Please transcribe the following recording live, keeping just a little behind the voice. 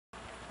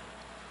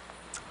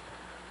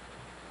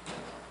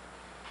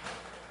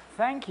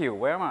Thank you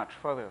very much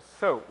for this.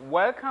 So,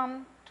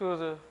 welcome to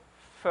the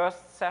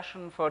first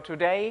session for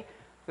today,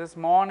 this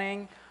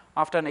morning,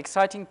 after an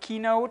exciting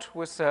keynote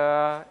with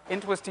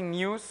interesting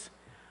news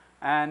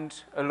and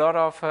a lot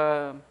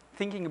of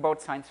thinking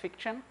about science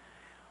fiction.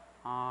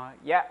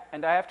 Yeah,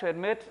 and I have to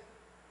admit,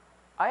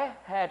 I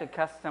had a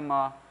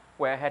customer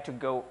where I had to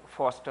go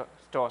 4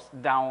 stores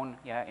down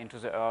into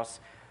the earth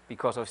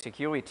because of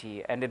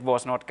security, and it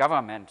was not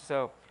government,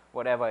 so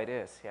whatever it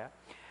is,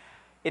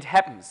 it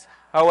happens.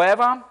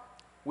 However,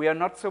 we are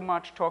not so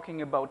much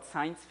talking about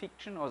science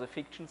fiction or the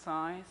fiction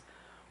side.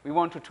 We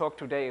want to talk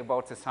today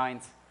about the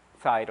science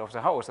side of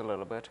the house a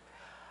little bit.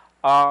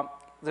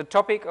 The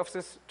topic of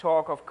this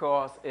talk, of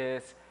course,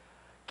 is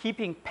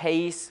keeping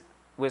pace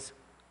with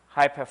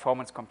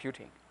high-performance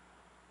computing.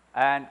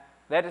 And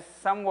that is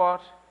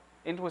somewhat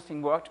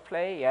interesting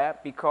wordplay,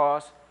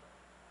 because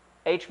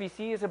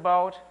HPC is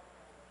about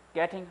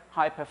getting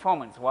high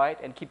performance, right?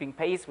 And keeping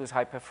pace with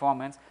high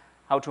performance,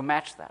 how to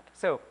match that.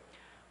 So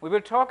we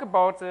will talk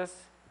about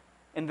this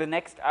in the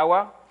next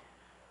hour.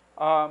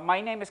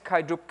 My name is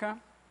Kai Dubke.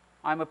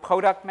 I'm a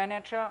product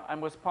manager.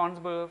 I'm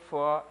responsible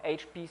for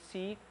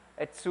HPC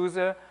at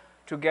SUSE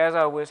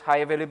together with high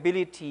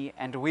availability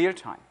and real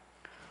time.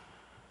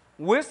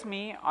 With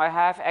me, I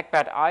have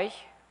Egbert Eich.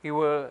 He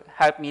will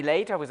help me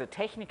later with the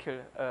technical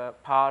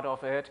part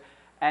of it.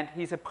 And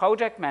he's a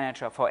project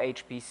manager for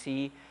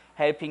HPC,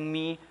 helping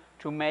me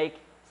to make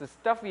the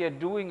stuff we are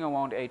doing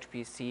around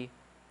HPC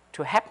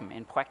to happen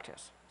in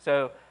practice.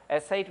 So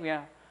as said, we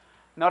are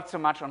not so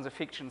much on the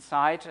fiction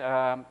side,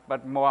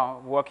 but more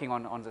working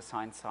on the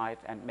science side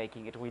and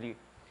making it really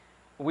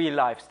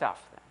real-life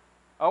stuff.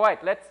 All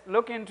right, let's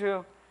look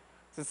into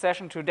the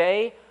session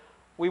today.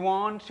 We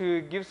want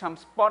to give some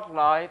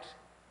spotlight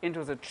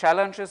into the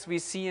challenges we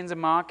see in the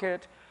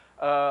market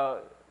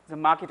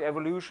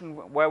evolution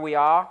where we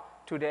are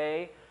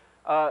today,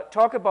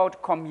 talk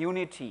about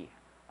community.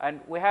 And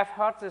we have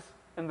heard this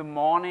in the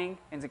morning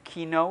in the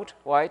keynote,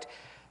 right,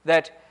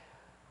 that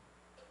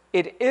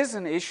it is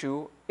an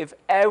issue if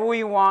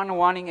everyone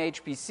running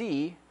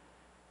HPC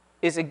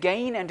is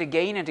again and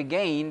again and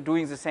again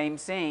doing the same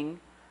thing,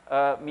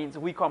 means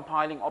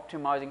recompiling,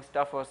 optimizing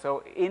stuff or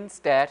so,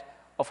 instead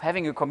of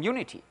having a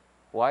community,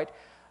 right?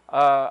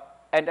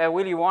 And I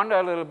really wonder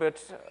a little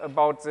bit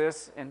about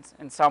this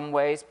in some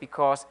ways,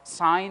 because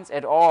science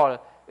at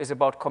all is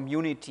about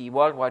community,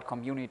 worldwide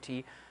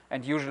community,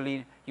 and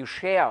usually you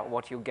share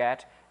what you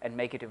get and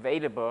make it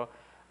available,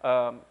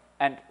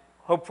 and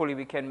hopefully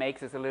we can make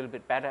this a little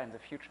bit better in the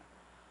future.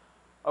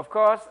 Of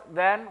course,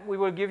 then we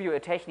will give you a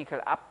technical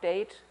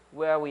update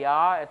where we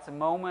are at the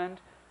moment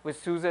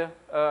with SUSE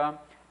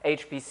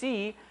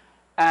HPC,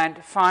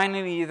 and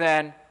finally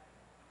then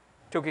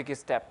to take a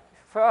step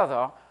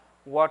further,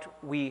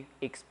 what we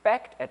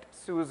expect at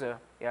SUSE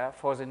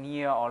for the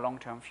near or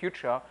long-term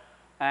future.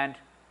 And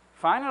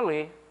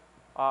finally,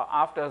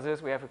 after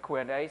this, we have a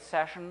Q&A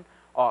session,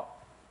 or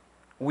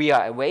we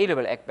are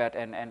available, Egbert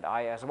and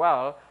I as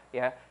well,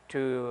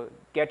 to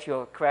get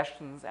your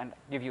questions and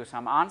give you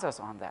some answers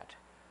on that.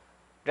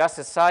 Just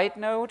a side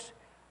note,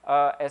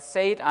 as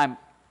said, I'm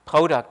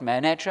product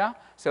manager,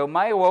 so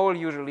my role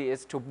usually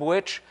is to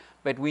bridge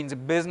between the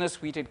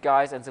business-suited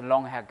guys and the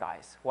long-hair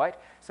guys, right?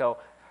 So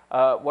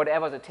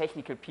whatever the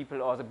technical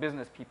people or the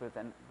business people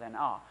then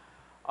are.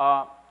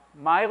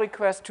 My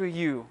request to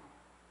you,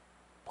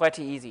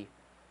 pretty easy.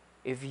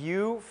 If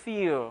you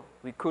feel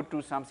we could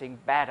do something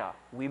better,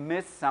 we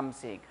missed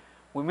something,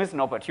 we missed an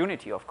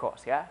opportunity, of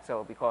course,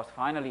 so because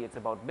finally it's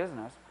about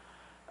business,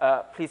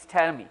 please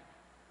tell me,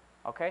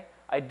 okay?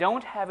 I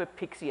don't have a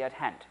pixie at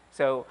hand,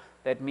 so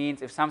that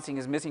means if something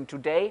is missing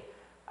today,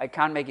 I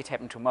can't make it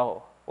happen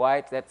tomorrow,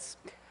 right? That's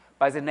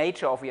by the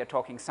nature of we are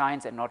talking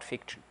science and not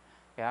fiction,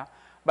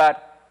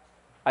 But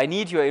I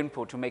need your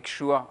input to make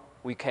sure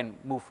we can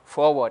move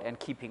forward and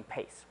keeping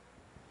pace.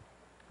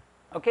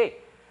 Okay,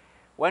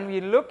 when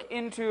we look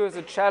into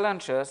the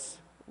challenges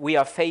we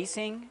are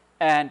facing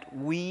and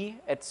we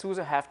at SUSE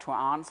have to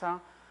answer,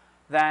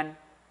 then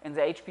in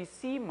the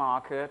HPC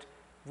market,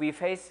 we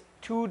face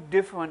 2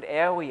 different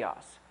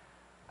areas.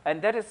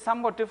 And that is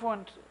somewhat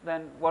different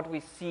than what we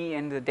see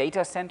in the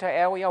data center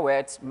area, where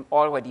it's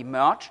already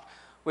merged,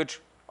 which,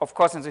 of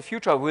course, in the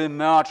future will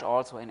merge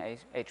also in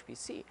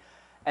HPC.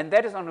 And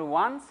that is on the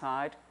one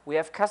side, we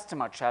have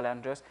customer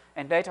challenges,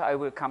 and later I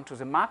will come to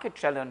the market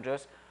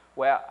challenges,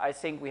 where I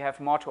think we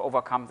have more to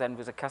overcome than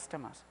with the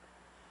customers.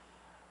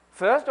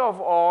 First of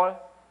all,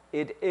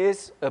 it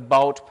is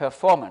about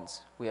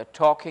performance. We are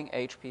talking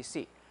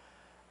HPC.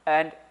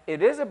 And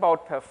it is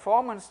about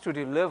performance to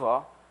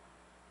deliver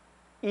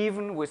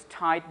even with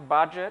tight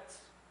budgets,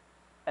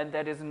 and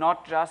that is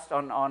not just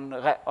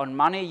on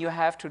money you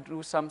have to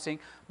do something,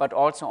 but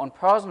also on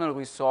personal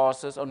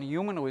resources, on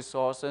human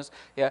resources,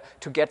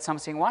 to get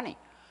something running.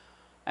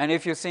 And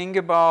if you think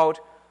about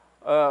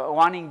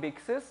running big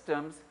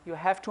systems, you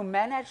have to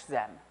manage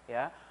them,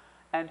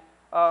 And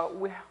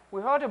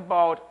we heard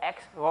about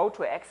road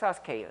to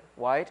exascale,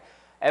 right?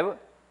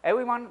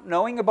 Everyone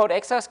knowing about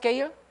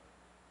exascale?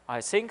 I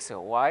think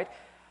so, right?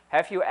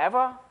 Have you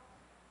ever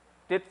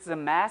did the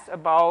math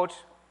about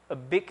a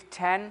Big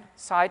 10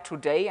 site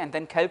today and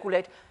then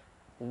calculate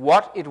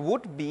what it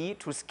would be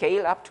to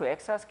scale up to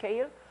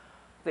exascale.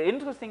 The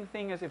interesting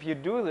thing is if you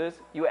do this,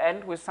 you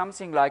end with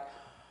something like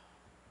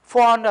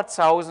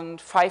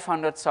 400,000,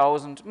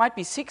 500,000, might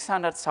be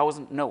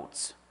 600,000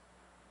 nodes.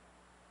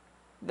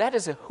 That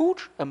is a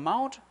huge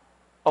amount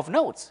of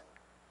nodes,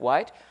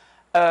 right?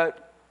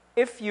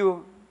 If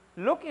you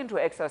look into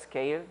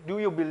exascale, do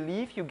you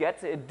believe you get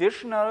the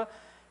additional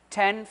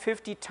 10,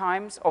 50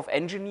 times of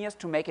engineers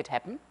to make it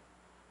happen?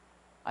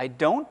 I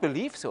don't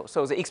believe so.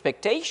 So the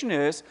expectation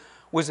is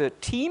with the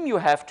team you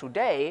have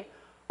today,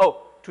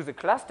 to the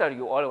cluster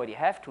you already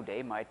have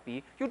today might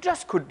be, you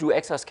just could do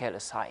exascale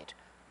aside.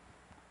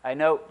 I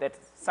know that's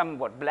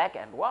somewhat black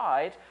and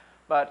white,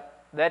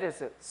 but that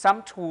is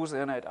some truth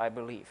in it, I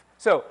believe.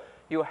 So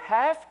you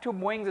have to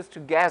bring this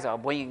together,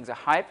 bringing the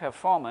high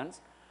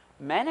performance,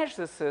 manage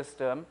the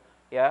system,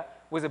 yeah,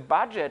 with a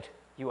budget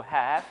you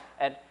have,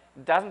 and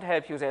it doesn't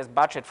help you there's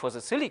budget for the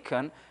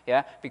silicon,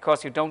 yeah,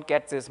 because you don't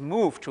get this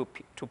move to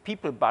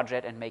people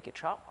budget and make it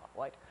sharper,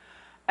 right?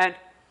 And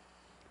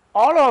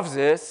all of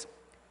this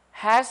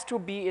has to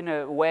be in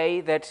a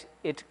way that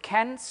it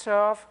can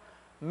serve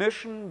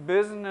mission,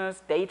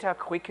 business, data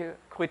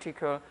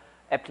critical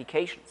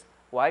applications,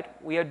 right?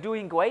 We are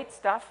doing great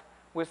stuff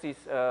with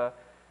these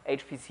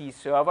HPC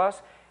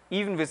servers,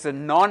 even with the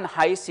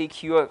non-high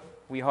secure.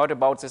 We heard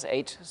about this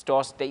 8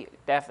 stores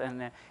death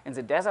in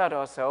the desert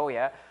or so,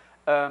 yeah.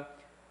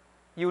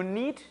 You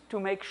need to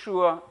make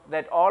sure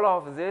that all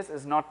of this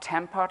is not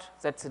tampered,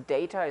 that the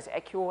data is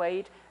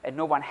accurate, and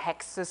no one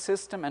hacks the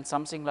system and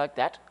something like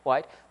that,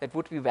 right? That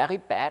would be very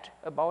bad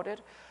about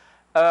it.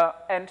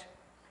 And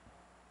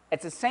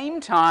at the same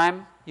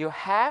time, you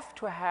have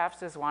to have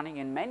this running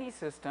in many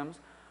systems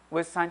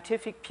with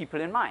scientific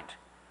people in mind.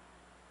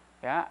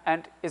 Yeah?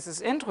 And it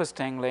is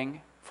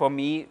interesting for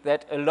me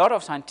that a lot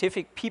of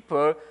scientific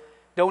people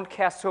don't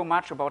care so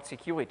much about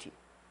security.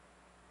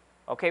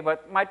 Okay,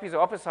 but it might be the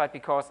opposite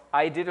because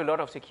I did a lot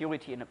of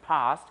security in the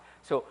past.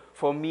 So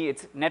for me,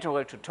 it's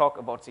natural to talk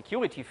about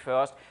security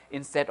first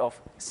instead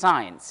of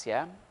science,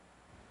 yeah?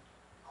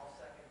 I'll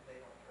second, they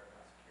don't care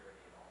about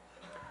security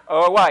at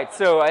all. All right,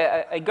 so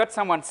I got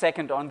someone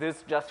second on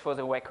this just for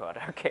the record,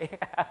 okay?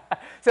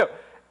 So,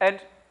 and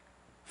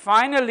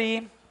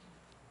finally,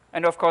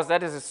 and of course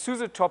that is a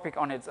SUSE topic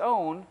on its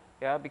own,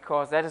 yeah,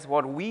 because that is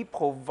what we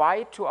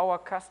provide to our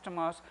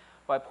customers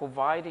by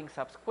providing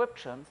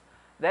subscriptions.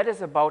 That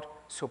is about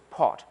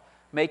support,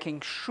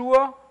 making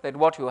sure that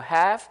what you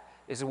have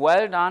is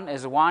well done,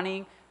 is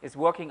running, is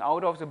working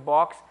out of the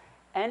box,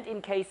 and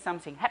in case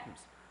something happens.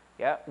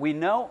 Yeah, we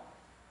know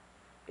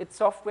it's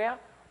software,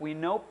 we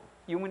know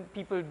human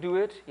people do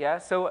it, yeah,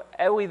 so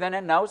every then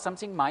and now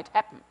something might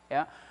happen.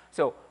 Yeah?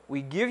 So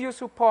we give you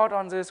support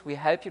on this, we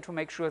help you to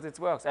make sure this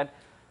works. And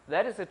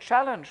that is a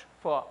challenge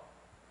for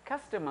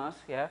customers,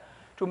 yeah,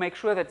 to make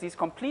sure that this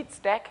complete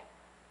stack,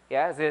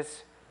 yeah,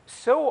 this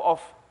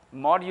of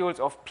modules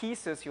of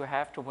pieces you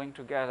have to bring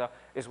together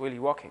is really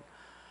working.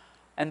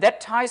 And that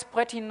ties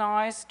pretty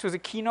nice to the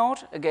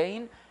keynote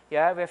again,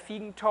 yeah, where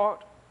Figen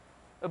talked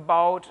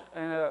about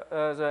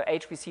the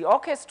HPC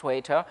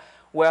orchestrator,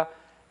 where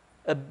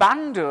a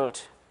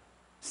bundled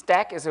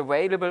stack is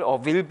available or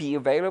will be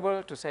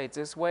available, to say it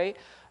this way,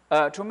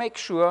 to make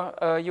sure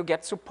you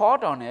get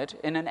support on it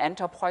in an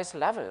enterprise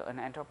level, an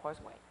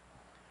enterprise way.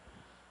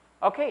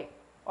 Okay,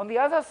 on the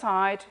other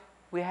side,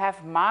 we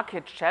have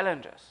market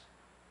challenges.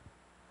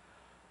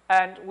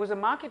 And with the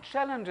market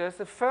challenges,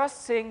 the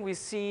first thing we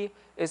see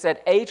is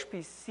that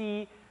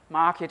HPC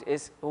market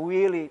is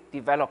really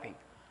developing.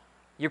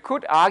 You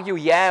could argue,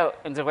 yeah,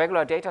 in the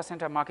regular data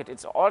center market,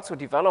 it's also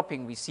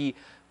developing. We see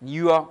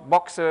newer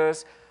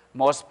boxes,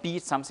 more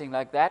speed, something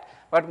like that.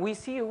 But we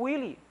see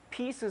really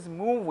pieces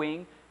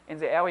moving in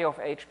the area of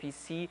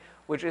HPC,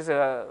 which is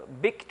a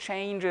big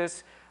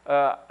changes.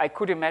 I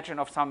could imagine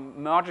of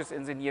some mergers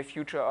in the near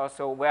future or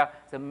so where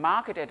the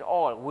market at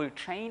all will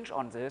change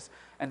on this.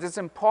 And it's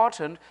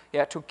important,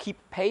 yeah, to keep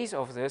pace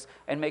of this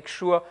and make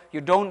sure you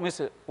don't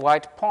miss a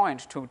right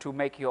point to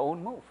make your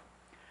own move.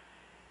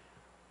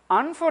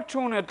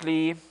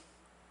 Unfortunately,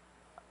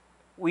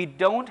 we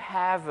don't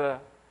have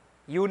a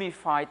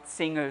unified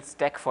single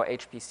stack for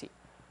HPC.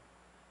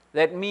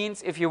 That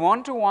means if you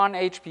want to run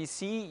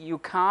HPC, you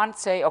can't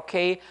say,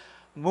 okay,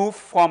 move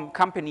from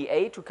company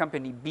A to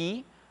company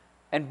B,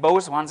 and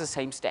both run the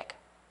same stack.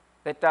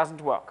 That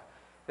doesn't work.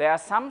 There are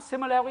some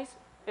similarities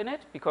in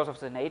it because of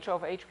the nature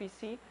of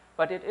HPC,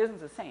 but it isn't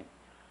the same.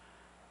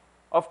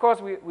 Of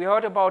course, we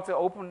heard about the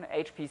open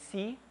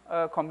HPC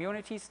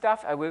community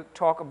stuff. I will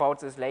talk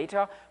about this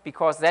later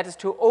because that is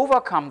to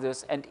overcome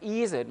this and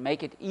ease it,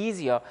 make it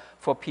easier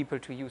for people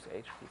to use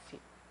HPC.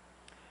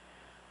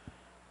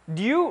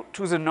 Due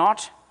to the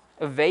not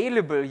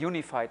available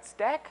unified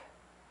stack,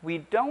 we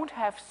don't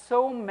have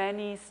so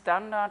many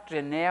standard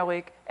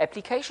generic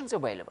applications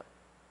available,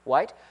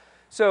 right?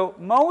 So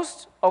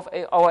most of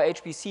our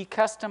HPC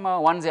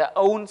customers run their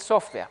own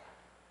software.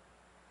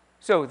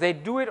 So they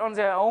do it on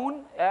their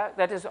own.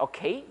 That is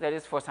okay. That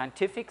is for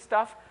scientific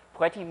stuff,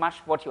 pretty much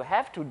what you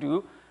have to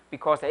do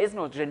because there is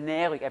no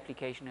generic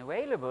application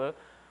available.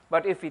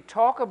 But if we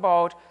talk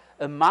about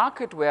a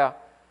market where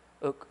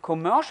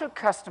commercial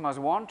customers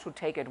want to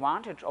take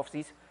advantage of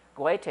this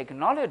great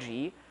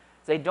technology,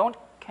 they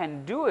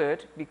can do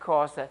it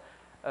because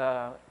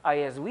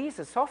ISVs,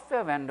 the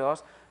software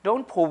vendors,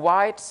 don't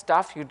provide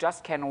stuff you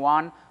just can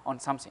run on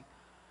something.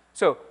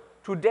 So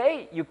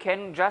today, you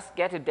can just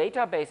get a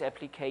database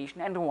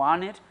application and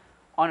run it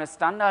on a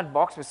standard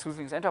box with SUSE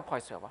Linux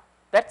Enterprise Server.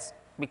 That's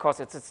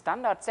because it's a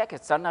standard SEC,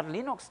 it's standard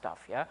Linux stuff.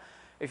 Yeah?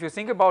 If you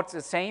think about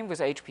the same with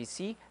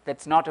HPC,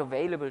 that's not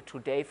available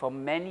today for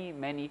many,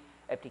 many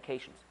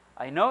applications.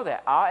 I know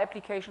there are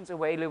applications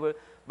available,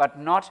 but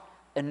not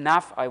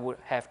enough, I would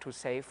have to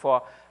say,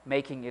 for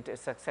making it a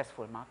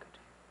successful market.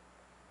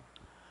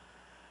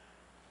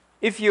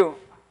 If you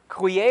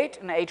create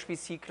an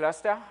HPC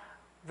cluster,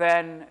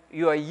 then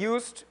you are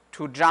used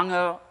to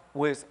jungle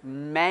with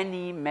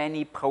many,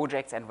 many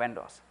projects and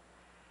vendors.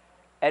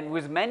 And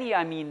with many,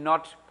 I mean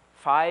not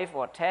 5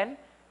 or 10.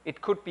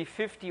 It could be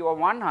 50 or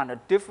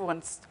 100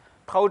 different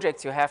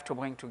projects you have to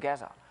bring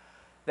together.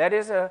 That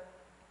is a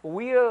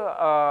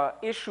real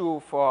issue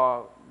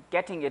for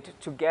getting it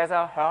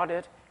together, herd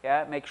it,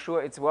 yeah, make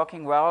sure it's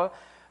working well.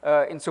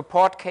 In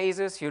support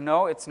cases, you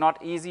know, it's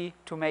not easy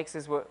to make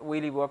this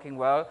really working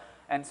well,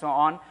 and so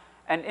on.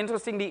 And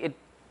interestingly,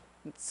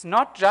 it's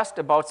not just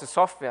about the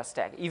software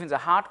stack. Even the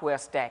hardware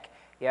stack,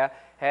 yeah,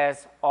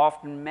 has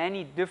often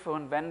many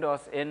different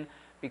vendors in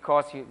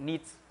because you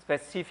need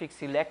specific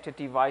selected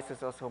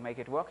devices also make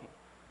it working.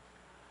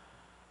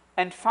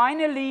 And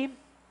finally,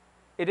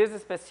 it is a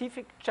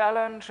specific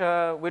challenge,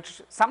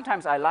 which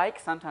sometimes I like,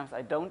 sometimes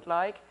I don't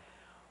like.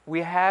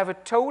 We have a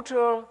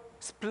total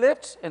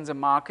split in the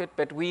market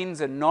between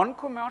the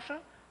non-commercial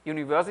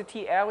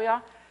university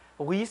area,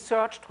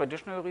 research,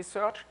 traditional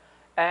research,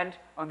 and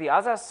on the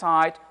other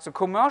side, the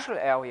commercial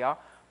area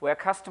where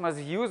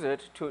customers use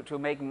it to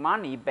make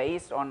money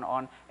based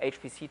on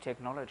HPC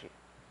technology.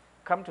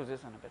 Come to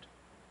this in a bit.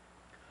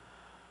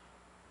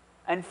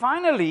 And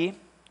finally,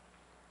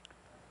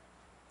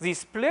 the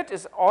split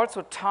is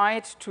also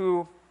tied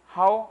to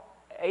how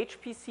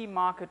HPC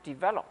market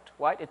developed,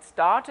 right? It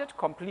started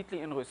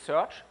completely in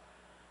research,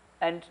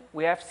 and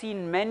we have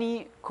seen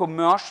many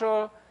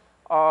commercial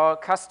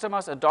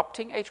customers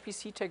adopting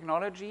HPC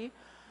technology.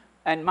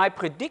 And my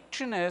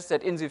prediction is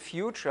that in the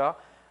future,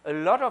 a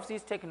lot of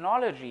this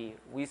technology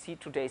we see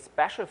today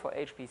special for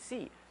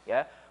HPC,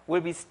 yeah,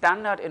 will be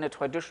standard in a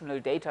traditional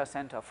data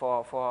center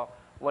for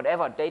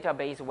whatever,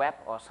 database, web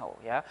or so,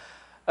 yeah.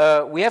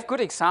 We have good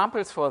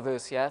examples for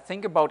this, yeah.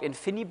 Think about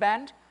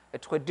InfiniBand, a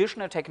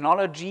traditional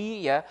technology,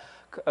 yeah,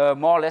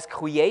 more or less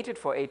created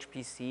for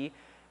HPC.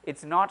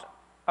 It's not,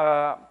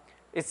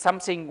 it's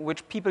something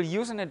which people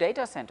use in a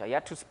data center, yeah,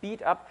 to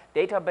speed up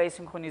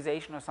database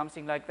synchronization or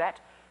something like that,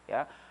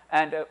 yeah.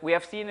 And we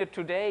have seen it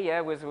today,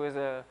 yeah, with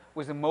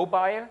a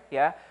mobile,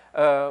 yeah,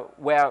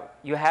 where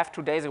you have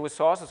today the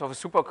resources of a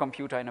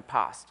supercomputer in the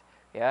past,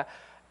 yeah.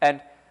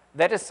 And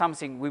that is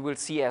something we will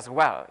see as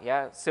well,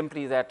 yeah.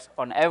 Simply that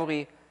on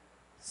every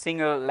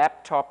single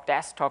laptop,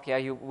 desktop, yeah,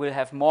 you will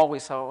have more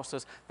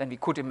resources than we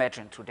could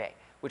imagine today,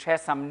 which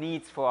has some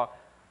needs, for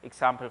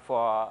example,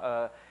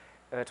 for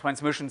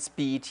transmission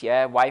speed,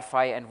 yeah,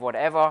 Wi-Fi and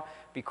whatever,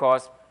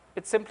 because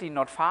it's simply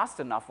not fast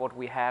enough what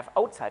we have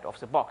outside of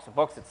the box. The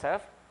box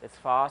itself is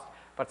fast,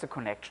 but the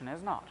connection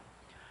is not.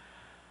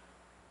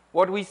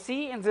 What we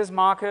see in this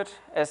market,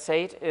 as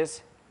said,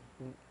 is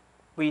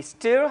we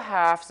still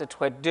have the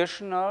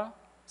traditional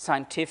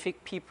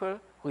scientific people,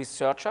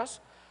 researchers,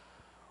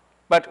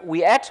 but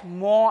we add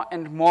more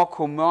and more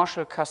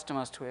commercial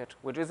customers to it,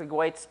 which is a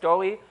great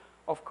story,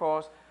 of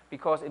course,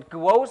 because it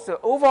grows the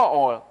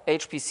overall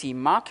HPC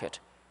market,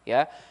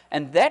 yeah?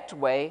 And that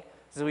way,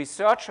 the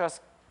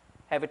researchers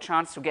have a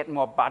chance to get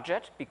more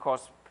budget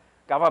because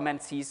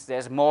government sees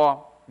there's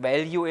more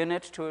value in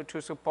it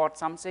to support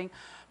something,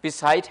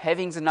 besides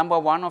having the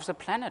 #1 of the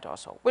planet or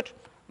so, which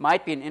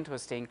might be an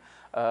interesting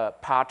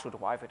part to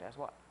drive it as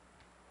well.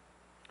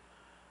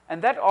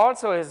 And that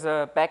also is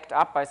backed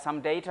up by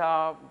some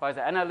data by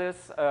the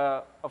analysts.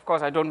 Of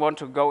course, I don't want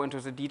to go into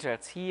the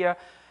details here.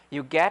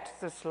 You get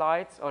the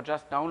slides or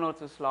just download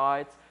the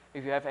slides.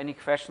 If you have any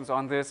questions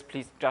on this,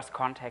 please just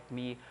contact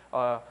me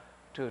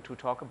to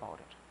talk about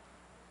it.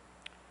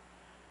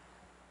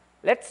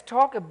 Let's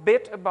talk a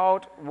bit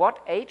about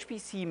what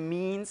HPC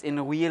means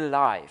in real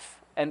life.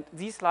 And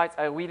these slides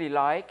I really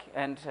like,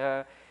 and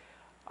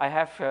I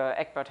have,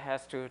 Egbert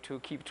has to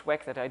keep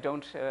track that I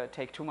don't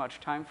take too much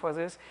time for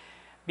this,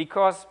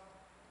 because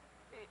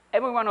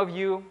every one of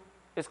you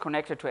is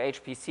connected to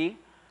HPC,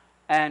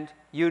 and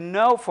you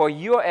know for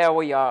your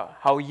area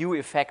how you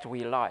affect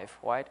real life,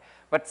 right?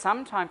 But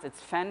sometimes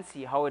it's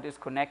fancy how it is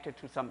connected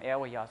to some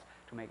areas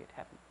to make it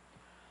happen.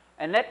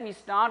 And let me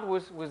start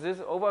with this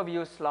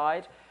overview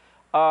slide.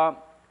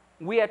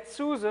 We at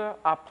SUSE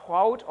are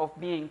proud of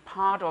being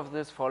part of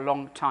this for a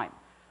long time,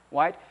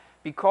 right?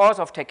 Because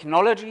of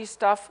technology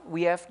stuff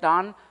we have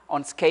done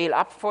on scale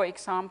up, for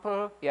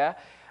example, yeah.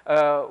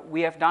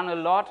 We have done a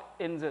lot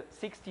in the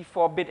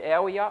 64-bit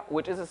area,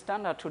 which is a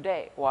standard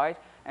today, right?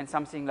 And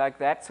something like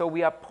that. So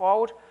we are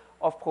proud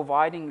of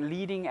providing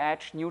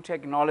leading-edge new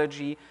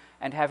technology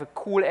and have a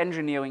cool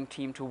engineering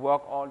team to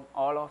work on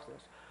all of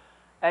this.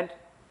 And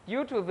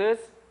due to this,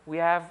 we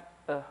have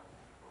a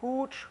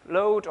huge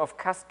load of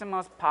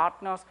customers,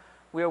 partners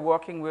we are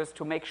working with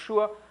to make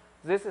sure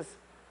this is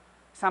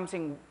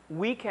something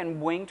we can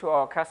bring to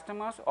our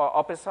customers, or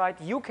opposite,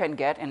 you can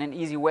get in an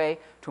easy way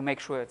to make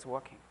sure it's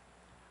working.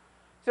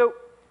 So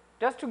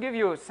just to give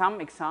you some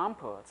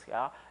examples,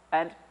 yeah,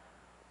 and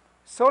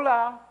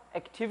solar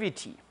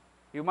activity.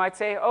 You might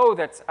say, oh,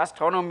 that's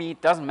astronomy,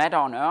 it doesn't matter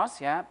on Earth,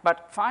 yeah,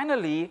 but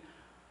finally,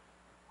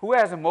 who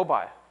has a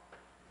mobile?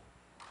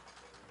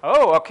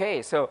 Oh,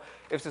 okay, so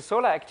if the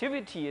solar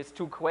activity is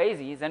too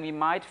crazy, then we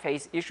might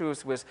face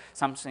issues with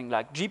something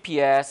like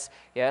GPS,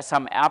 yeah,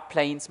 some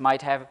airplanes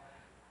might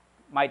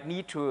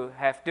need to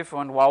have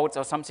different routes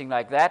or something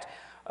like that,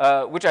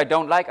 which I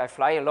don't like. I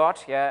fly a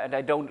lot, yeah, and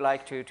I don't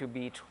like to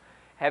be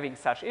having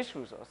such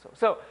issues also.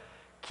 So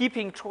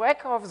keeping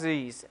track of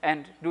these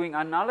and doing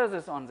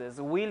analysis on this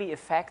really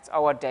affects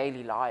our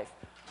daily life.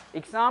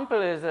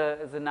 Example is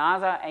the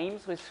NASA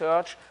Ames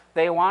research.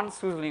 They run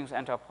SUSE Linux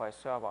Enterprise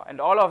Server.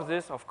 And all of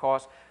this, of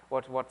course,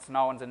 what's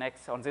now on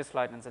this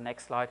slide and the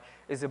next slide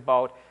is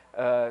about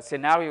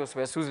scenarios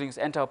where SUSE Linux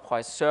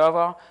Enterprise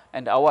Server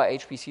and our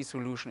HPC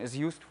solution is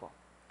used for.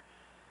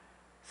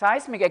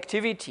 Seismic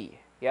activity,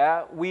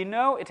 yeah, we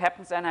know it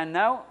happens, and I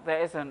know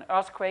there is an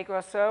earthquake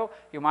or so.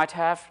 You might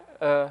have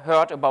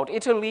heard about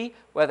Italy,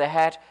 where they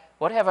had,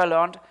 what have I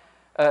learned,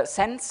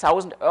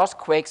 10,000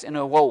 earthquakes in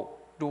a row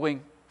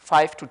during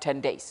 5 to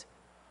 10 days.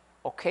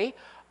 Okay,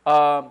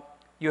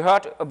 you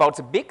heard about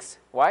the bigs,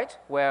 right,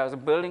 where the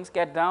buildings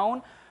get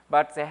down,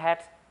 but they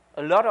had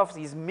a lot of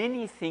these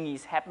mini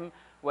thingies happen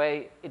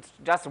where it's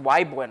just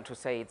vibrant, to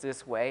say it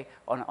this way,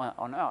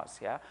 on Earth,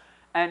 yeah.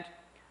 And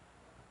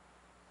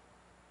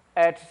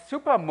at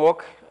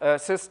SuperMUG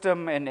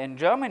system in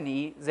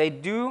Germany, they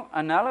do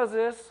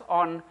analysis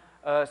on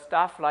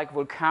stuff like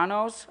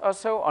volcanoes or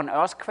so, on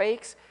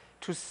earthquakes,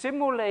 to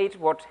simulate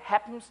what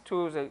happens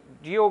to the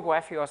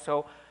geography or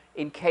so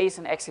in case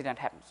an accident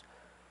happens.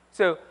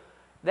 So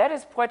that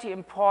is pretty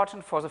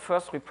important for the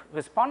first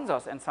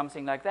responders and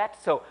something like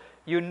that. So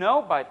you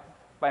know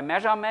by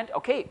measurement,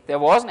 okay, there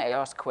was an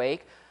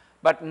earthquake,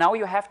 but now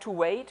you have to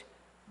wait.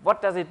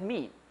 What does it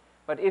mean?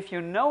 But if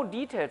you know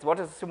details, what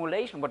is the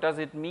simulation? What does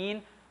it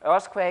mean,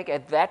 earthquake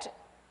at that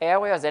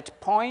area,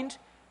 that point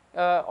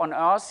on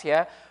Earth,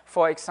 yeah?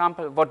 For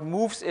example, what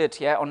moves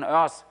it, yeah, on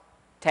Earth?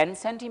 10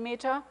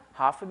 centimeter,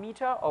 half a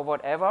meter, or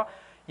whatever.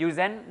 You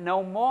then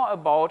know more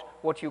about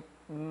what you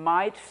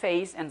might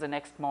face in the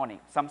next morning,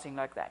 something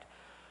like that.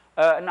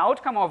 An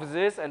outcome of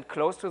this, and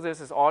close to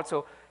this, is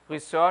also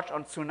research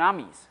on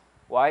tsunamis,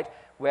 right?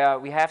 Where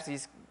we have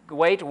these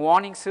great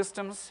warning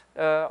systems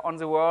on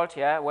the world,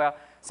 yeah, where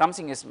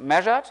something is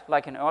measured,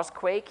 like an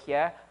earthquake,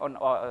 yeah,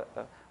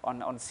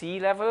 on sea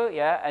level,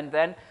 yeah, and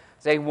then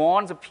they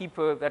warn the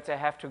people that they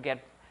have to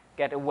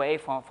get away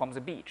from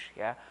the beach,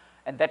 yeah,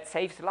 and that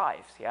saves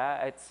lives,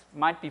 yeah. It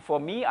might be for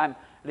me, I'm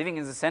living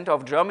in the center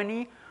of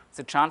Germany,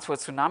 the chance for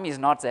tsunami is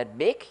not that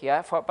big,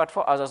 yeah, but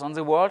for others on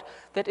the world,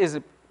 that is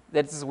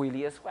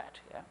really a threat,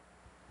 yeah.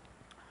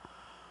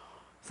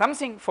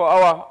 Something for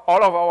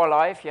all of our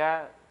life,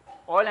 yeah,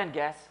 oil and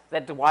gas,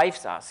 that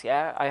drives us,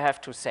 yeah, I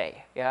have to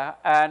say, yeah.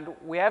 And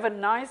we have a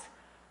nice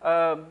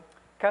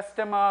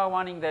customer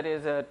running that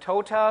is a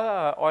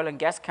Total oil and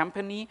gas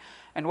company,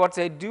 and what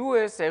they do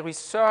is they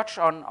research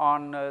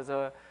on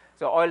the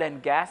oil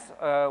and gas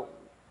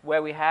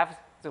where we have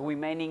the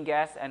remaining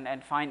gas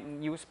and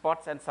find new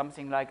spots and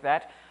something like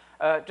that.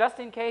 Just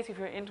in case if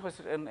you're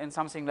interested in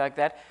something like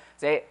that,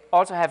 they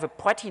also have a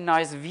pretty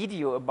nice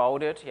video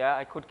about it, yeah.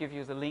 I could give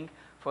you the link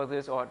for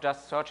this, or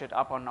just search it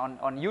up on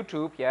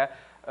YouTube, yeah,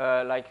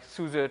 like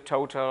SUSE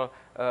Total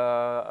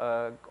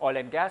oil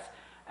and gas,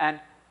 and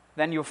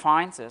then you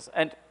find this,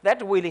 and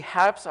that really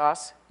helps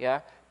us,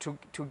 yeah,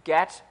 to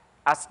get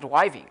us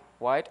driving,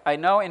 right? I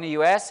know in the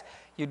US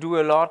you do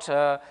a lot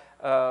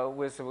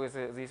with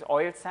this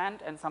oil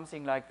sand and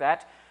something like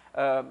that,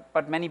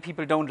 but many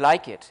people don't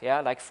like it, yeah,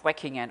 like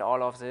fracking and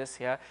all of this,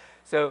 yeah.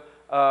 So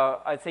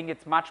I think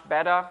it's much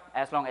better,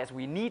 as long as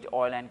we need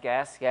oil and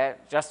gas, yeah,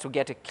 just to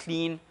get a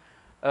clean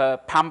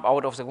pump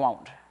out of the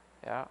ground.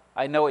 Yeah,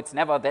 I know it's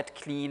never that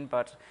clean,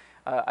 but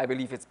I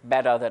believe it's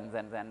better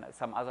than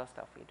some other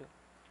stuff we do.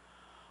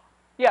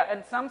 Yeah,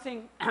 and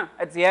something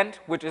at the end,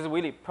 which is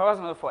really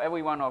personal for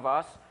every one of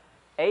us,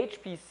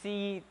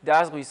 HPC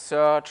does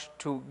research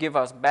to give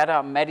us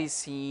better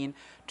medicine,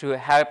 to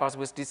help us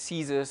with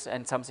diseases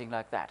and something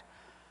like that.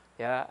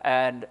 Yeah,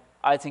 and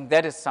I think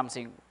that is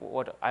something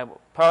what I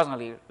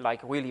personally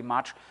like really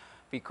much,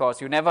 because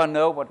you never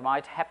know what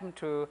might happen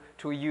to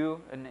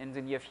you in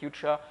the near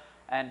future,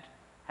 and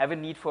have a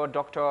need for a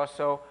doctor or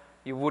so,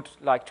 you would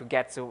like to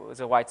get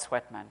the right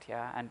treatment,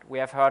 yeah. And we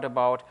have heard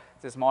about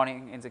this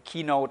morning in the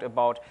keynote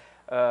about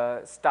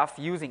stuff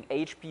using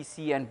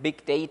HPC and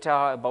big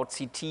data, about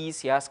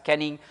CTs, yeah,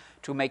 scanning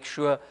to make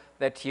sure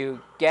that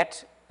you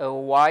get a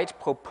wide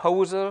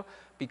proposal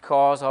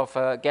because of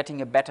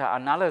getting a better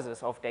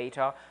analysis of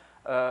data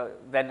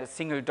than a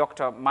single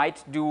doctor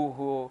might do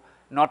who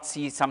not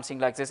see something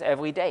like this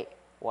every day,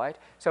 right?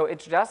 So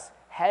it's just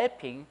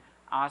helping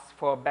us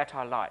for a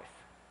better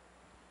life.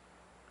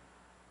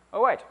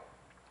 All right.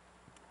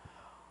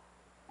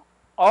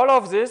 All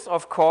of this,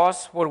 of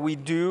course, what we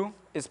do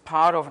is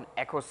part of an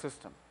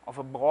ecosystem, of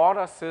a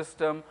broader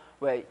system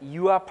where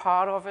you are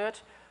part of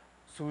it,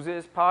 SUSE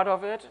is part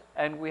of it,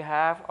 and we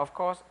have, of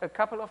course, a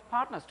couple of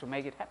partners to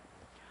make it happen.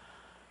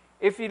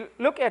 If you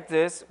look at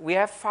this, we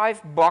have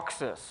 5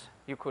 boxes,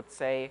 you could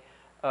say,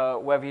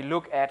 where we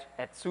look at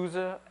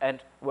SUSE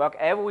and work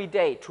every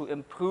day to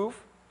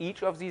improve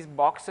each of these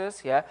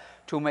boxes, yeah,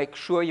 to make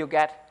sure you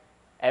get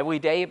every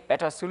day a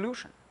better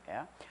solution.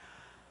 Yeah.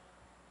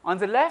 On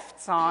the left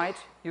side,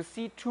 you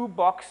see 2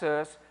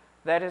 boxes.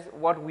 That is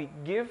what we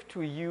give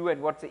to you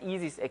and what the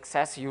easiest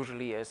access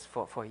usually is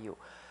for you.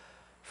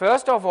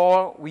 First of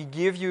all, we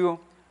give you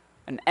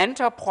an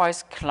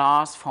enterprise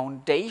class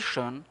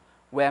foundation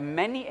where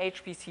many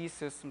HPC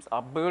systems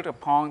are built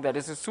upon. That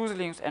is a SUSE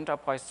Linux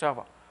Enterprise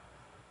Server.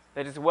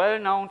 That is well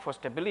known for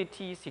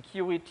stability,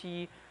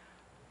 security,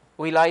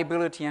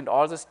 reliability, and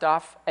all the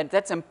stuff. And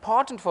that's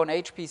important for an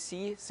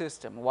HPC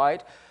system,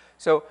 right?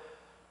 So,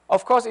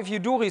 of course, if you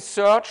do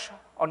research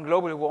on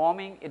global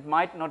warming, it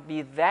might not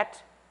be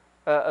that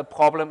a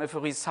problem if a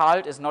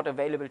result is not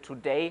available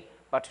today,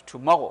 but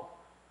tomorrow,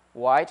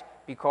 right?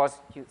 Because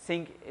you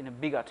think in a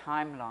bigger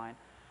timeline.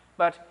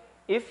 But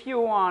if you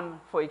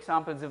want, for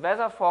example, the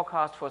weather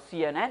forecast for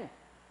CNN,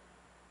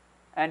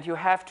 and you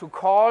have to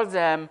call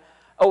them,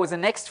 oh, the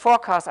next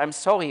forecast, I'm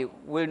sorry, you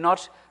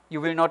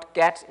will not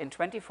get in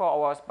 24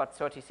 hours, but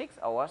 36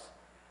 hours,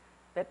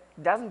 that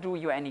doesn't do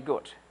you any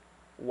good,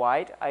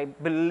 right? I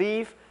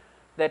believe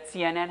that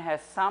CNN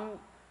has some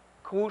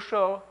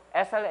crucial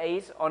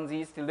SLAs on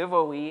these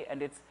delivery,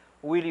 and it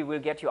really will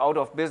get you out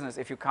of business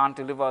if you can't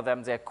deliver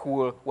them their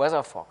cool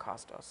weather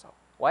forecast or so,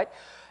 right?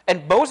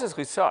 And both is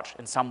research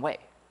in some way,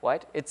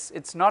 right?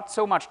 It's not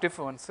so much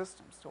different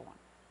systems, so on.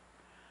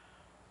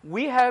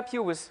 We help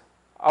you with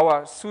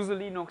our SUSE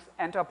Linux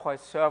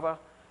Enterprise Server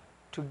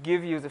to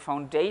give you the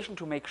foundation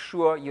to make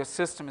sure your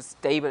system is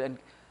stable and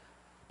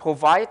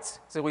provides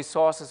the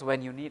resources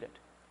when you need it.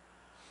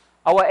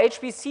 Our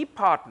HPC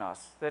partners,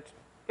 that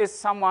is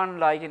someone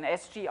like an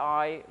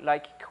SGI,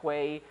 like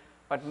Quay,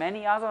 but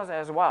many others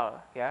as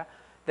well, yeah?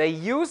 They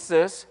use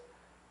this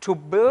to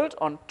build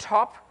on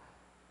top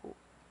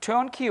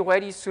turnkey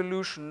ready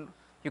solution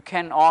you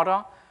can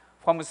order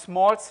from a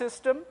small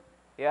system,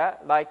 yeah,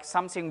 like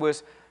something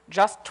with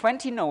just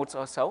 20 nodes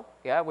or so,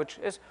 yeah, which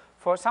is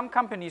for some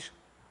companies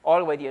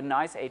already a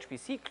nice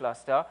HPC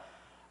cluster,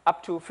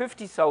 up to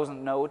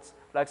 50,000 nodes,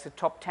 like the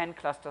top 10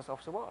 clusters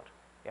of the world,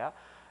 yeah?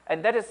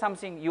 And that is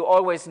something you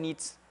always need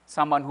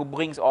someone who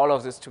brings all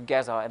of this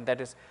together, and that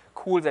is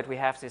cool that we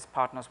have these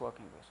partners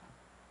working with.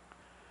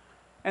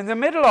 In the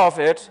middle of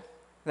it,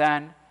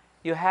 then,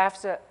 you have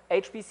the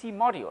HPC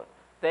module.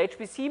 The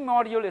HPC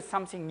module is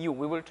something new.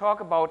 We will talk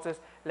about this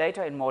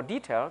later in more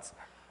details,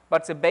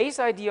 but the base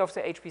idea of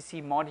the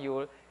HPC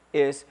module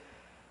is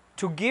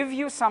to give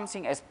you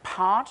something as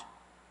part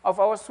of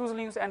our SUSE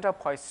Linux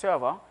Enterprise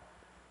Server,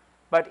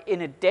 but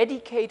in a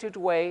dedicated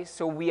way,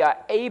 so we are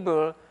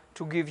able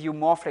to give you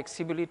more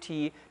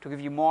flexibility, to give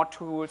you more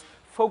tools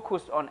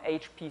focused on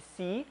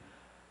HPC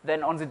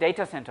than on the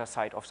data center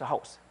side of the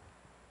house,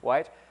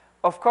 right?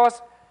 Of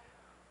course,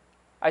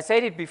 I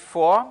said it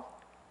before,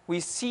 we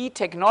see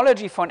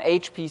technology from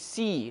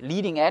HPC,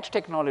 leading edge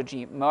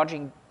technology,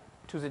 merging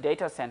to the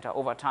data center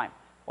over time,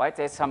 right?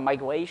 There's some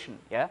migration,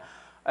 yeah?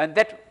 And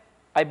that,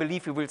 I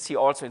believe, we will see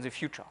also in the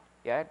future,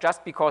 yeah?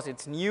 Just because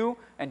it's new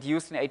and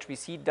used in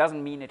HPC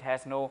doesn't mean it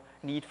has no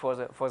need for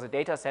the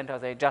data center.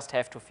 They just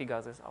have to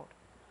figure this out.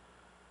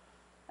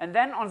 And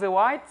then on the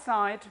right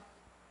side,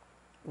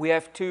 we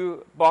have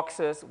 2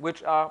 boxes,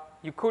 which are,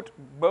 you could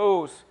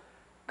both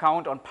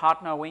count on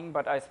partner wing,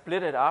 but I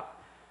split it up.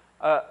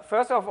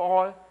 First of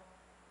all,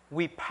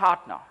 we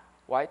partner,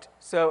 right?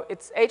 So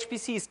it's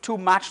HPC is too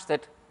much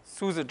that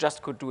SUSE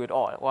just could do it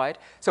all, right?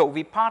 So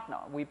we partner.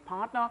 We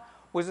partner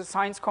with the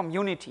science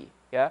community,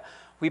 yeah?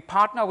 We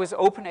partner with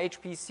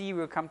OpenHPC.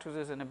 We'll come to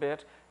this in a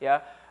bit,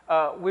 yeah?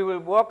 We will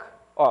work,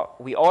 or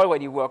we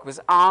already work with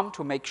ARM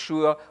to make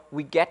sure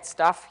we get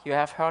stuff. You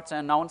have heard the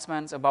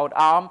announcements about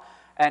ARM,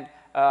 and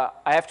I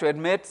have to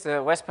admit,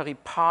 the Raspberry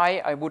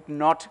Pi I would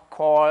not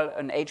call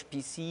an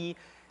HPC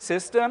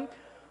system.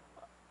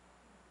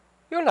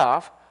 You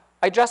laugh.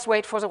 I just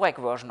wait for the WAC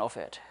version of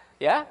it,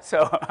 yeah?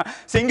 So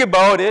think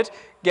about it,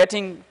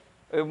 getting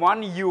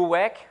 1U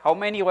WAC, how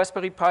many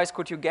Raspberry Pis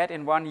could you get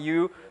in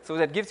 1U? So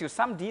that gives you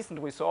some decent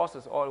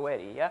resources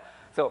already, yeah?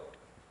 So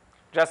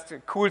just a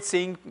cool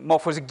thing, more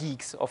for the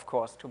geeks, of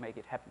course, to make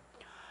it happen.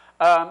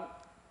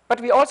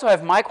 But we also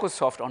have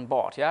Microsoft on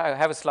board, yeah? I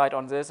have a slide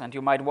on this, and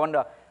you might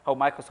wonder how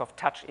Microsoft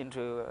touched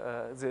into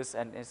this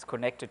and is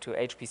connected to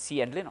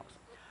HPC and Linux.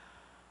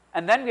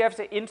 And then we have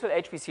the Intel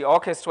HPC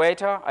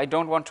orchestrator. I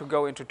don't want to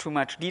go into too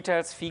much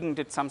details. Figen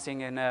did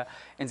something in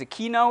the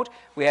keynote.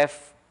 We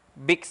have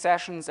big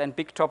sessions and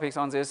big topics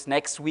on this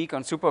next week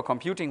on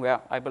supercomputing,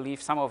 where I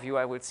believe some of you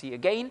I will see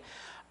again.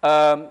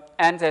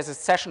 And there's a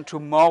session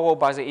tomorrow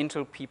by the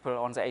Intel people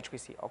on the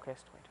HPC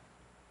orchestrator.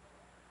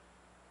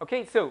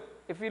 Okay, so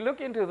if we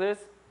look into this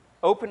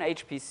open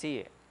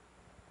HPC,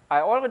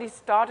 I already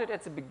started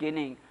at the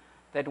beginning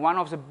that one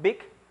of the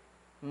big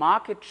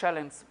market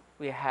challenges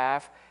we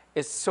have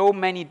is so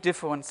many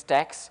different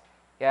stacks,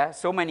 yeah,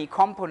 so many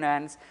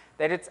components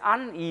that it's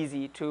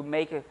uneasy to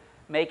make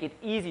it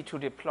easy to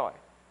deploy,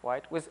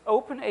 right? With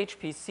open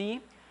HPC,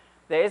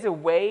 there is a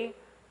way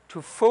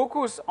to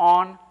focus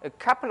on a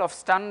couple of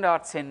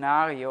standard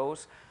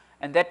scenarios,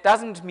 and that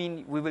doesn't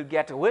mean we will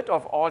get rid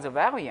of all the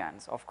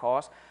variants, of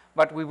course,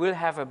 but we will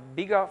have a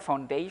bigger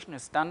foundation, a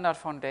standard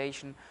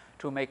foundation,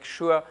 to make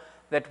sure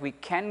that we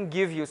can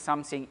give you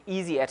something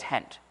easy at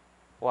hand,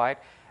 right?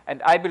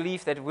 And I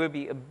believe that will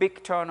be a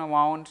big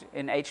turnaround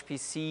in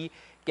HPC,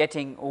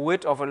 getting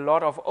rid of a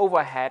lot of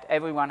overhead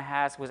everyone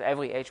has with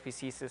every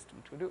HPC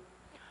system to do.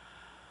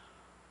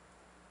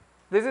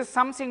 This is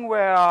something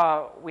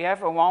where we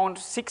have around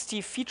 60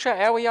 feature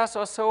areas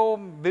or so,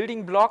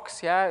 building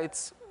blocks. Yeah,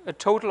 it's a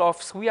total of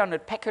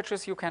 300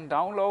 packages you can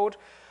download,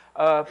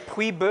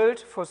 pre-built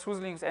for SUSE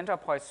Linux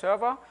Enterprise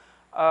Server.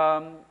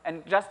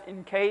 And just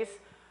in case,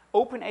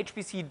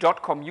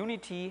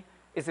 openhpc.community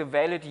is a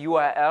valid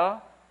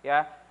URL.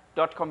 Yeah,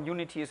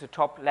 .community is a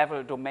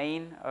top-level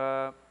domain.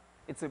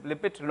 It's a little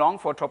bit long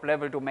for a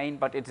top-level domain,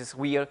 but it is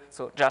real,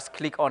 so just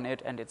click on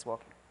it and it's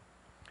working.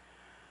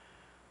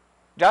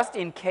 Just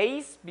in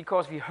case,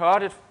 because we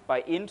heard it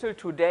by Intel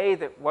today,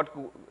 that what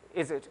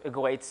is it a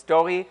great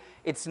story?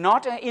 It's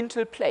not an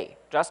Intel play,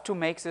 just to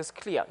make this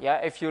clear. Yeah,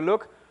 if you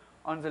look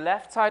on the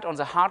left side, on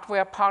the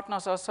hardware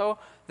partners or so,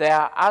 there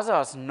are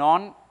others,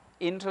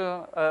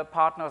 non-Intel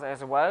partners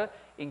as well,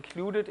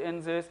 included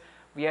in this.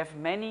 We have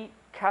many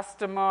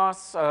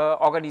customers,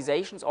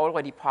 organizations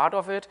already part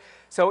of it.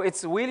 So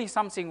it's really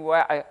something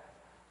where I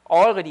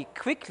already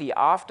quickly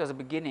after the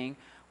beginning,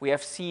 we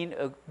have seen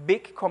a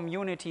big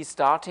community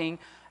starting,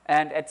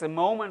 and at the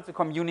moment the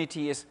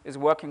community is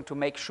working to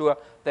make sure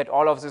that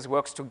all of this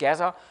works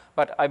together.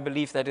 But I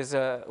believe that is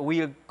a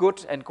real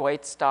good and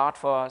great start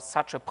for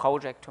such a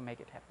project to make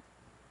it happen.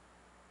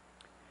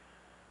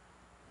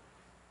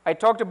 I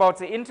talked about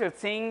the Intel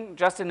thing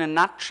just in a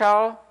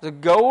nutshell. The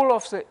goal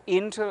of the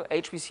Intel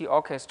HPC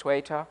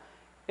orchestrator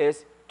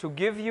is to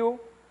give you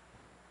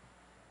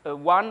a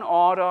one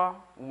order,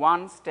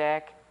 one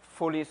stack,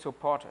 fully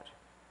supported.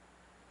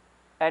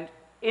 And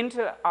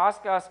Intel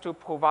asked us to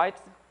provide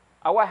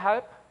our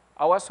help,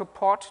 our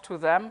support to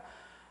them.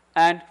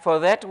 And for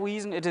that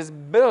reason, it is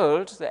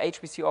built, the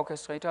HPC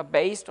orchestrator,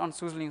 based on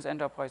SUSE Linux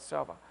Enterprise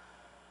Server.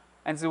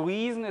 And the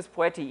reason is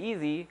pretty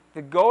easy.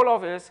 The goal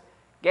of it is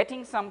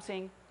getting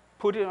something,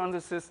 put it on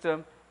the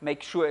system,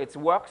 make sure it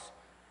works,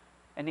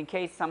 and in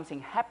case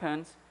something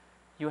happens,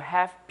 you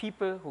have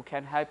people who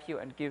can help you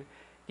and give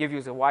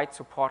you the right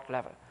support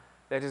level.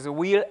 That is a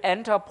real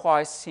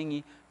enterprise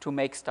thingy to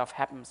make stuff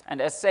happen. And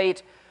as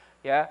said,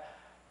 yeah,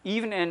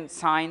 even in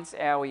science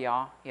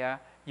area, yeah,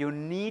 you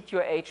need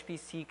your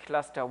HPC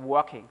cluster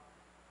working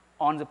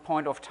on the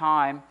point of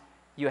time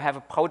you have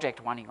a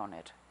project running on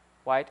it,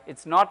 right?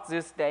 It's not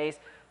these days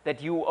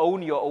that you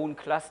own your own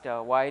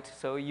cluster, right?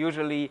 So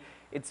usually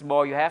it's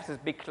more you have this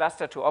big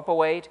cluster to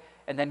operate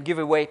and then give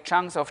away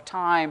chunks of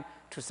time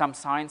to some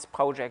science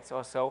projects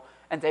or so,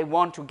 and they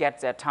want to get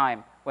their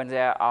time when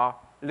they are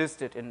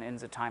listed in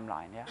the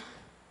timeline, yeah?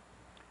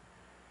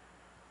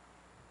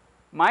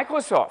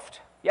 Microsoft,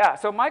 yeah,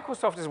 so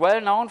Microsoft is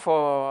well known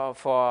for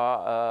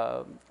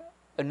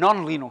a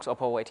non-Linux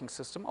operating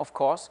system, of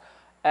course,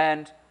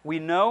 and we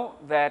know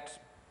that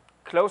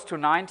close to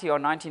 90 or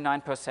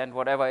 99%,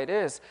 whatever it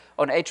is,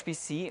 on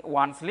HPC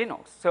runs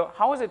Linux. So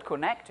how is it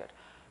connected?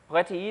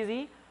 Pretty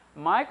easy.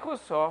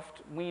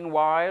 Microsoft,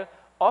 meanwhile,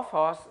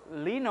 offers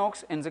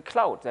Linux in the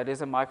cloud. That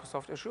is a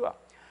Microsoft Azure.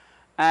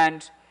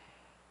 And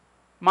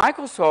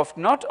Microsoft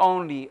not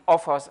only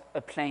offers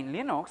a plain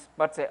Linux,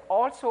 but they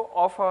also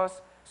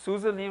offers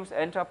SUSE Linux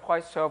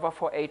Enterprise Server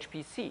for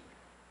HPC,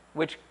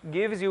 which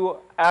gives you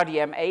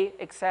RDMA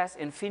access,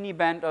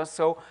 InfiniBand or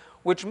so,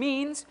 which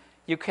means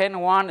you can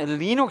run a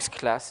Linux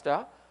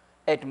cluster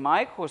at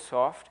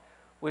Microsoft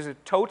with a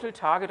total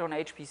target on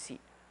HPC.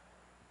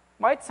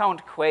 Might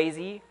sound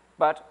crazy,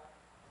 but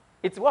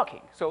it's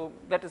working. So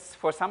that is,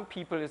 for some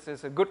people, this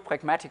is a good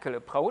pragmatical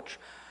approach.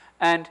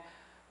 And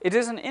it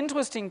is an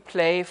interesting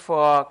play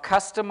for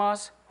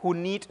customers who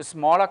need a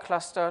smaller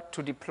cluster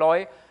to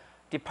deploy,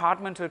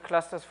 departmental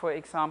clusters, for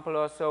example,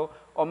 or so,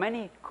 or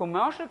many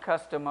commercial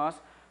customers,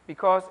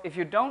 because if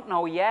you don't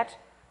know yet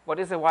what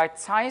is the right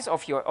size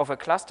of a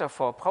cluster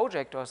for a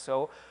project or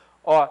so,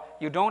 or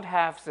you don't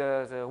have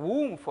the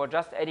room for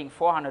just adding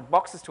 400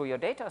 boxes to your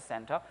data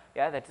center,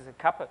 yeah, that is a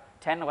couple,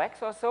 10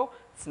 racks or so,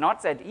 it's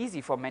not that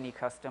easy for many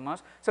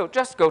customers, so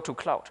just go to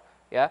cloud,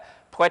 yeah,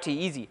 pretty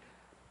easy.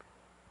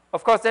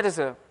 Of course, that is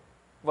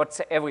what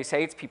every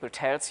salespeople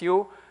tells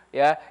you,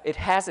 Yeah, it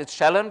has its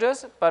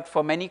challenges, but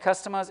for many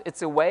customers,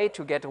 it's a way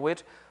to get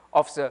rid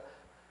of the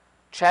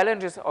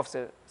challenges of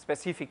the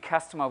specific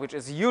customer, which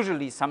is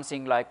usually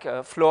something like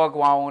floor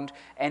ground,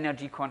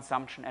 energy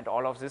consumption, and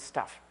all of this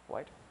stuff,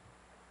 right?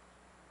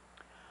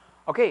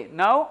 Okay,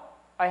 now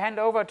I hand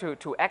over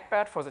to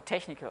Egbert for the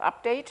technical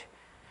update.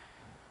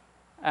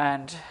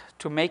 And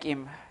to make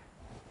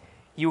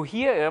you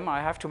hear him,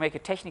 I have to make a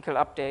technical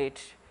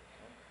update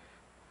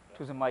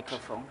to the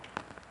microphone.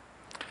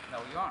 No,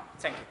 you are.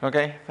 Thank you.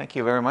 Okay, thank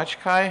you very much,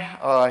 Kai.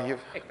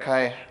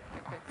 Kai.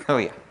 Oh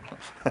yeah.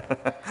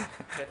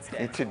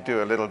 Need to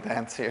do a little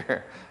dance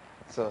here.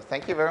 So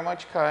thank you very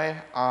much,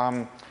 Kai.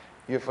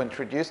 You've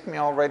introduced me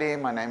already.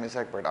 My name is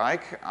Egbert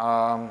Eich,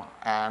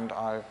 and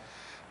I'm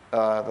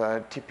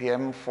the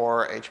TPM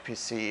for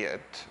HPC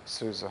at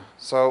SUSE.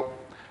 So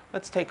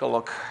let's take a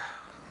look.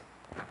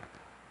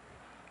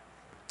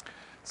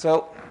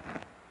 So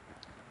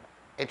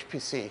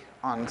HPC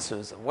on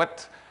SUSE.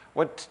 What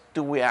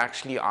do we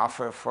actually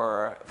offer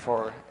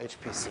for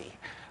HPC?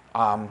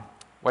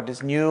 What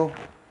is new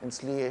in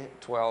SLE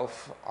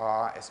 12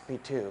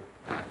 SP2?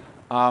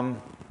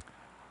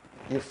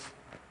 You've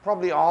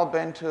probably all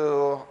been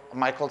to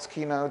Michael's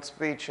keynote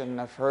speech and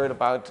have heard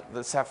about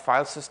the Ceph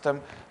file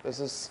system. This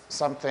is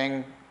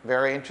something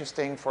very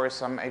interesting for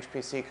some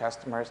HPC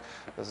customers.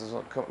 This is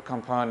a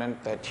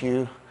component that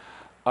you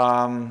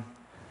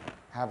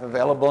have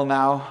available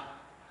now.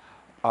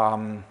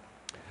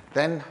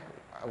 Then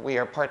we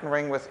are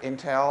partnering with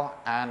Intel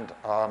and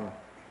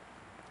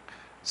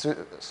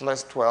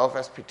SLES 12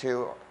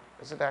 SP2.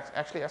 Is it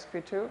actually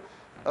SP2?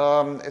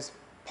 Is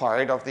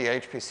part of the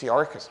HPC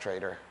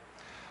orchestrator.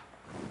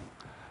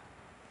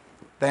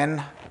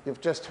 Then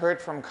you've just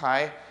heard from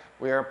Kai.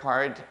 We are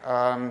part.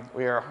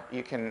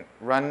 You can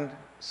run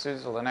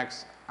SUSE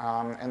Linux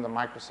in the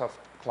Microsoft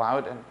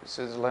Cloud and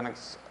SUSE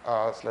Linux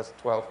SLES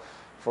 12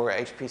 for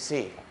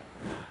HPC.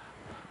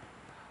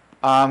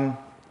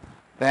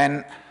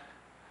 Then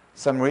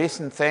some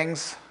recent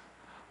things.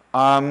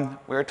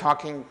 We're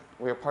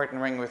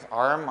partnering with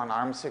ARM on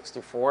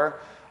ARM64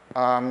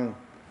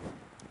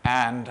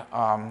 and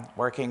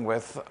working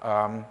with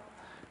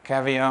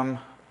Cavium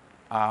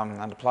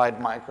and Applied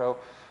Micro.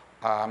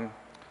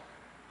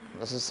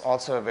 This is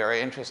also a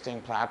very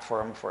interesting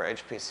platform for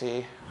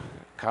HPC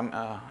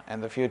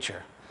in the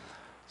future.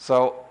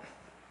 So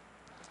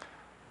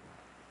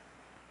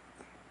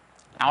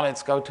now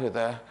let's go to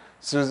the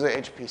SUSE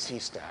HPC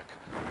stack,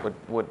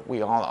 what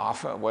we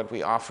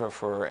offer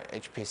for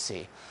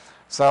HPC.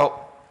 So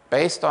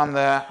based on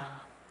the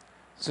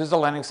SUSE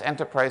Linux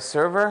Enterprise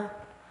Server,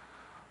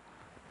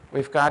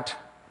 we've got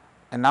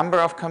a number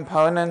of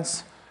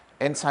components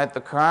inside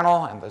the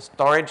kernel and the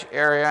storage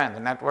area and the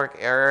network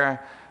area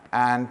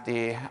and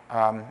the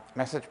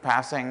message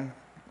passing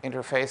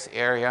interface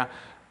area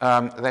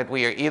that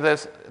we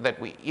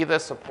either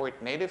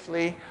support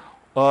natively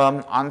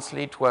on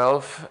SLE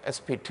 12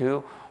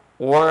 SP2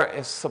 or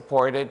is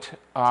supported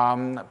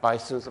by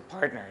SUSE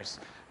partners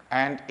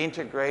and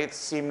integrates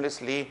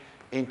seamlessly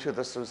into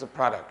the SUSE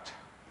product.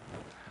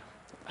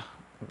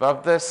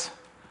 Above this,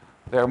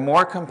 there are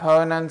more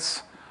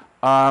components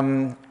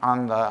in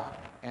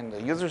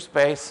the user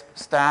space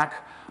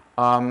stack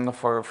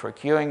for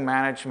queuing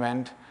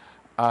management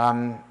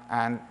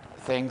and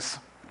things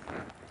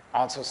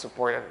also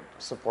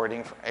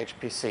supporting for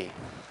HPC.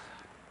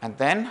 And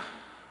then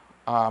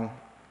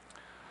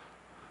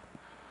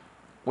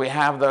we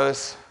have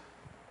those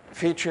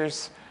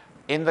features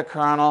in the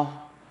kernel.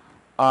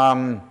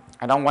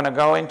 I don't want to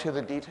go into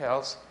the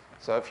details,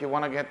 so if you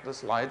want to get the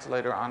slides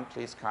later on,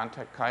 please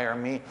contact Kai or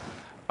me,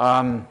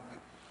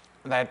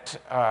 that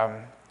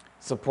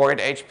support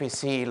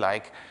HPC,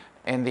 like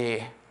in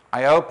the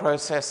I/O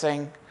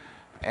processing,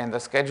 in the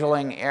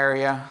scheduling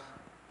area,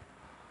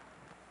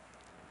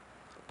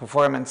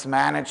 performance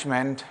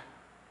management,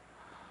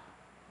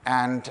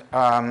 and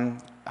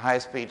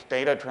high-speed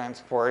data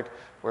transport,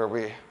 where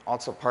we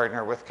also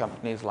partner with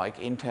companies like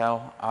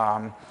Intel.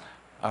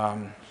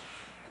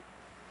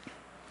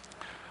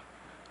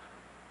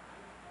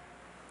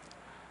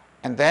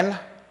 And then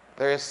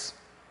there's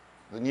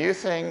the new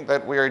thing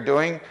that we are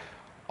doing.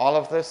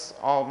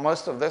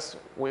 Most of this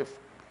we've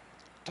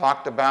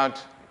talked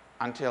about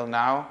until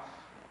now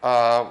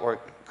were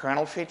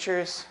kernel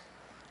features.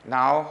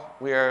 Now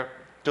we're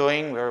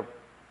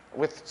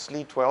with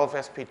SLE 12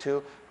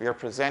 SP2,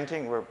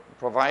 we're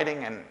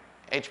providing an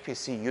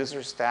HPC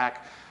user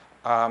stack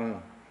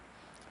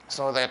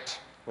so that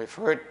we've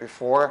heard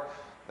before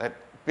that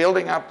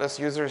building up this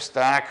user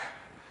stack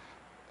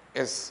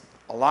is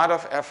a lot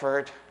of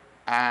effort,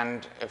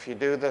 and if you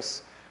do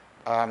this,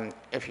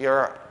 if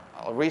you're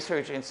a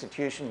research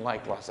institution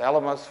like Los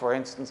Alamos, for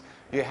instance,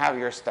 you have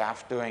your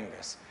staff doing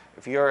this.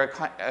 If you're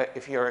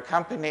a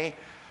company,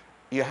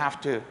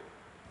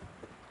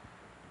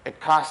 it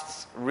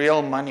costs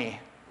real money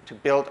to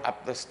build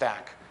up the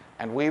stack,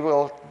 and we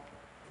will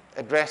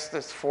address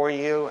this for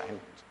you and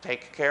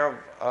take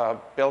care of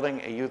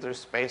building a user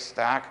space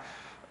stack,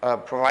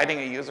 providing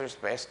a user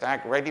space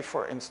stack ready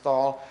for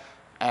install,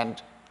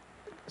 and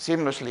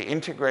seamlessly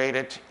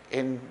integrated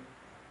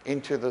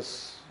into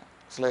this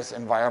SLES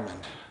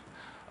environment.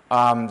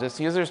 This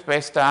user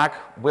space stack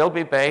will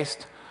be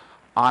based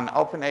on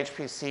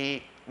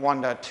OpenHPC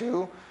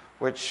 1.2,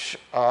 which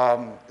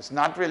is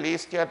not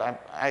released yet.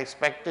 I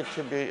expect it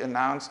to be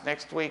announced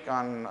next week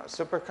on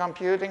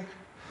supercomputing.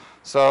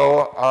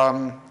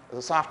 So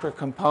the software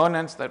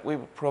components that we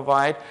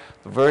provide,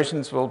 the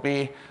versions will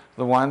be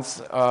the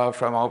ones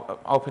from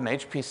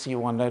OpenHPC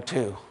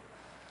 1.2.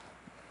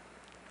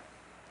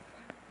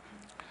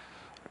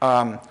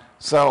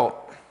 So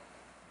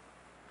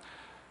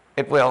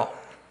it will,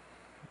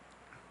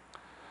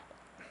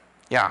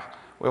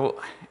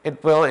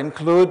 it will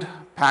include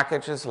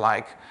packages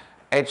like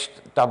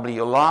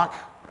HWLog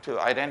to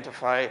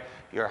identify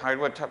your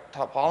hardware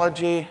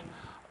topology.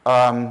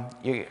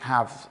 You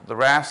have the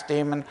RAS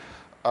daemon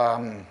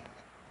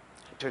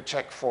to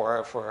check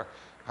for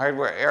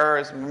hardware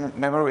errors,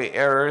 memory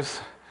errors,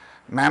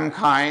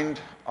 memkind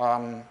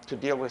to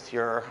deal with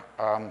your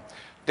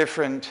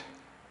different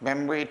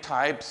memory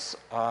types,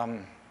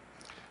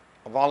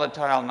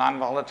 volatile,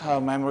 non-volatile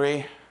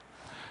memory,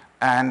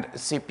 and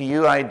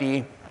CPU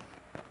ID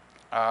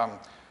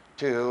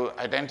to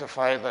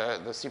identify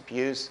the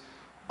CPUs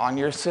on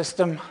your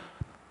system.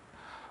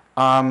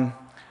 And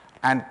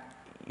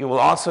you will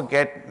also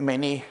get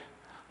many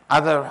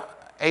other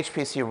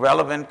HPC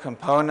relevant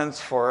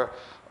components for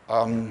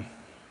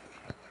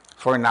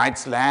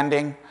Knight's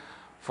Landing,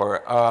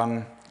 for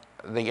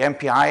the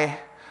MPI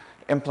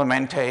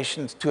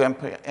implementations, two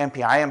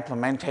MPI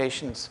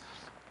implementations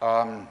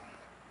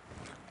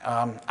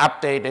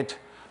updated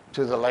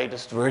to the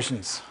latest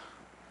versions.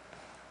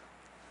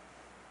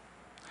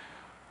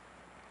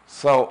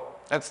 So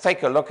let's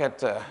take a look at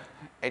the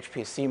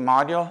HPC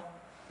module.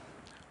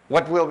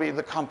 What will be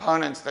the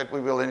components that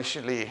we will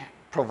initially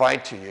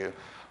provide to you?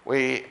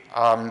 We,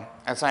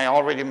 as I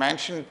already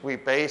mentioned, we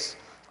base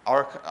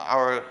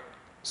our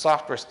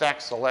software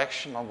stack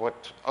selection on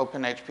what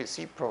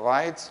OpenHPC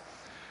provides.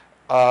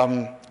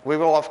 We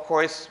will, of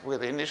course,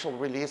 with the initial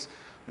release,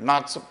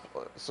 not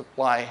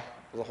supply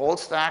the whole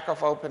stack of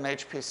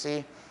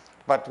OpenHPC,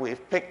 but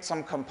we've picked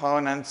some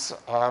components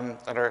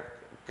that are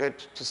good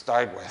to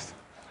start with.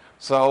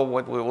 So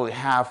what we will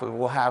have a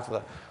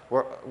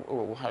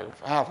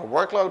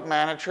workload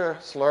manager,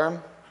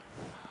 Slurm.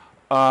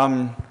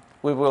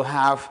 We will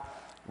have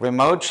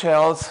remote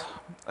shells,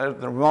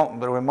 the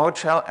remote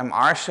shell,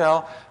 MR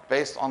shell,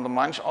 based on the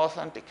Munch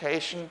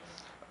authentication,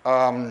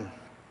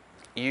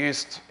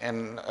 used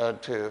in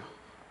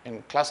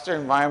cluster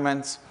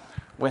environments.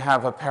 We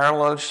have a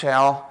parallel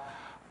shell.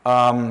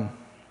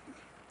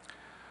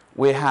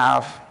 We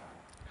have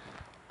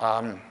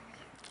a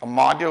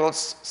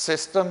modules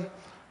system.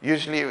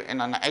 Usually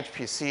in an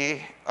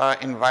HPC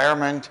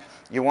environment,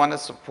 you want to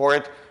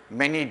support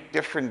many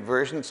different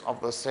versions of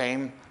the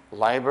same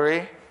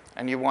library,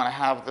 and you want to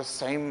have the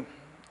same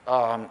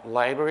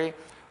library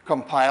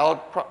compiled,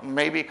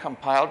 maybe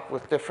compiled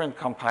with different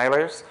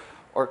compilers,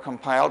 or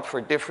compiled for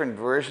different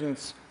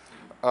versions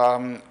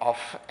of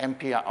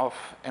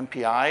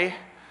MPI.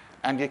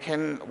 And you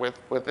can,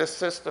 with this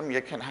system,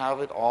 you can have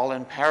it all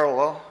in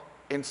parallel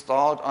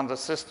installed on the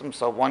system.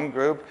 So one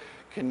group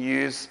can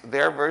use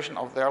their version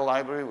of their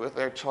library with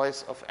their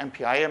choice of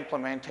MPI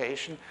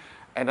implementation,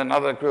 and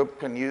another group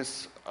can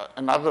use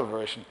another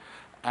version.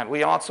 And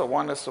we also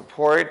want to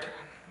support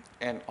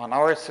on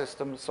our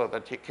system so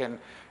that you can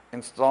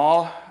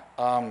install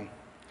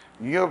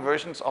newer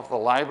versions of the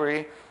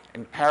library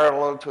in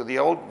parallel to the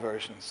old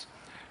versions.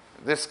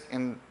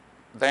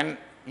 Then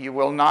you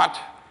will not,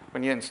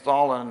 when you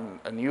install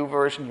a new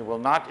version, you will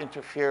not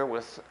interfere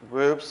with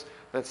groups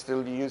that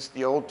still use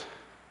the old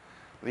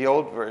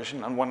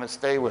version and want to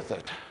stay with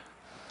it.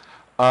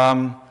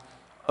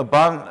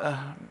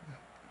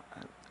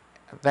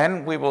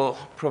 Then we will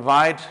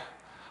provide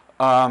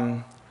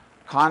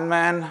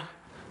Conman,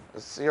 a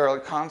serial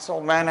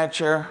console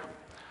manager,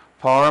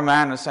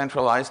 Powerman, a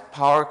centralized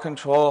power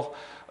control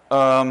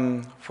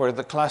for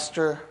the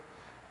cluster.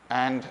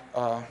 And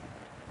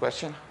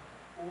question?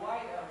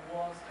 Why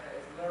was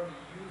Slurm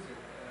user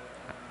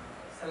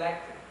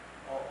selected,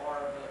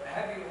 or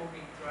have you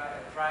been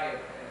tried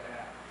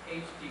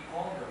HD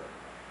convert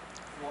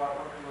for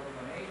workload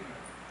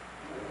management?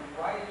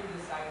 Why did you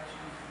decide to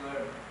choose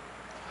Slurm?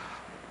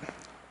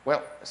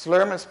 Well,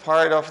 Slurm is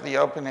part of the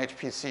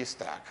OpenHPC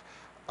stack.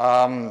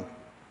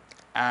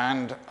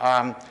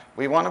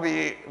 We want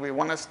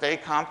to stay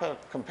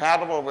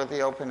compatible with the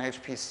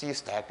OpenHPC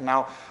stack.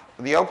 Now,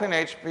 the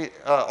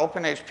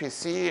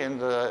OpenHPC in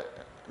the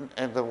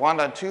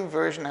 1.2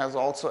 version has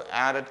also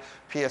added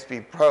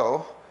PSP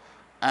Pro,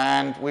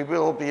 and we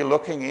will be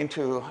looking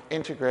into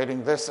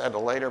integrating this at a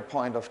later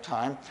point of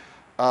time.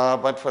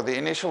 But for the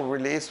initial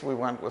release, we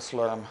went with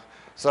Slurm.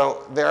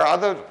 So there are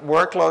other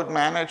workload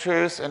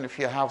managers, and if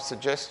you have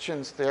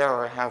suggestions there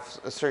or have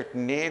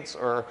certain needs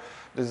or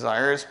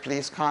desires,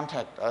 please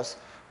contact us.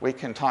 We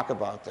can talk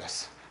about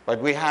this.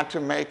 But we had to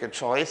make a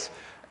choice,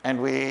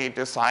 and we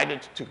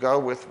decided to go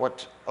with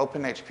what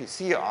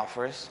OpenHPC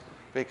offers,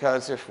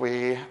 because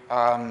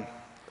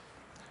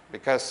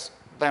because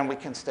then we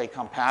can stay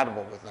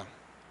compatible with them.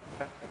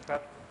 Okay.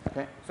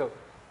 Okay. So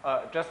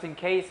just in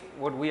case,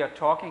 what we are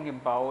talking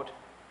about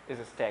is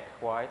a stack,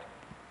 right?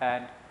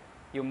 And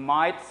you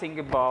might think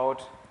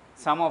about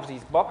some of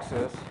these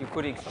boxes you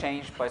could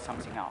exchange by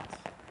something else,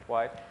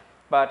 right?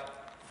 But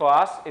for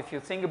us, if you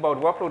think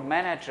about workload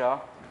manager,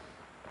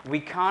 we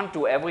can't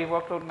do every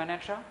workload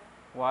manager,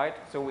 right?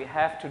 So we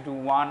have to do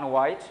one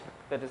right.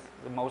 That is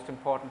the most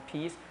important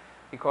piece,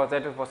 because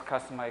that is what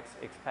customers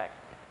expect.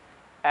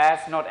 As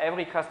not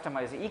every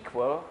customer is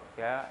equal,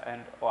 yeah,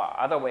 and or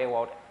other way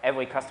around,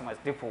 every customer is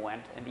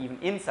different, and even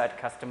inside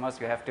customers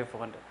you have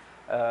different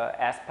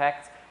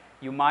aspects.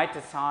 You might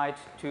decide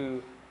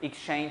to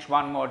exchange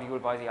one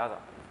module by the other.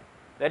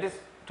 That is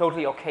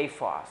totally okay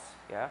for us.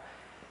 Yeah?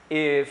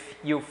 If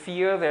you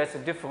feel there's a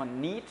different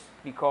need,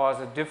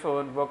 because a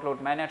different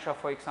workload manager,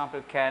 for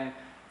example, can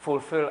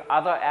fulfill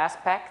other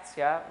aspects,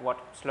 yeah, what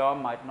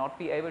Slurm might not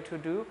be able to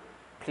do,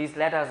 please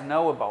let us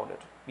know about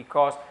it,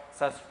 because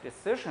such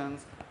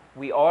decisions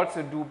we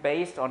also do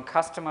based on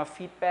customer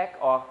feedback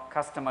or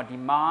customer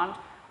demand,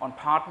 on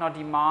partner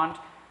demand,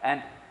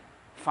 and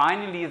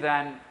finally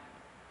then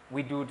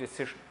we do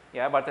decision.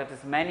 Yeah, but that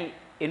is many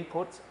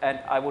inputs, and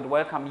I would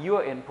welcome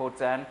your input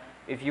then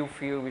if you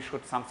feel we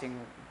should something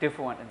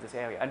different in this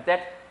area. And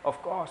that,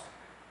 of course,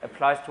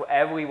 applies to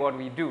every what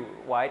we do,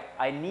 right?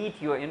 I need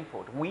your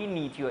input. We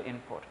need your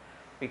input,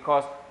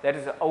 because that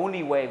is the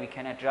only way we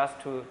can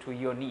adjust to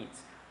your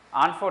needs.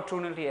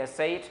 Unfortunately, as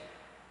said,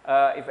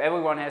 if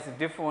everyone has a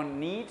different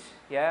need,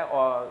 yeah,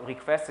 or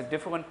requests a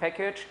different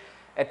package,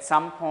 at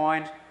some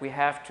point we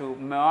have to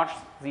merge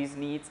these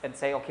needs and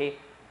say, okay,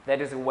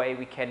 that is a way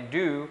we can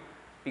do,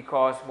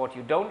 because what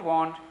you don't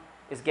want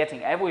is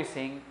getting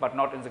everything, but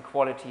not in the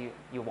quality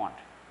you want,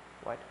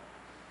 right?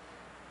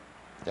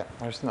 Yeah,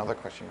 there's another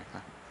question right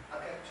there. I've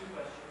got two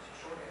questions.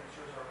 Short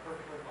answers are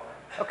perfectly fine.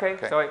 Okay,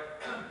 sorry.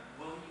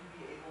 Will you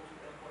be able to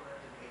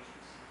implement an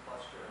HPC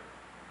cluster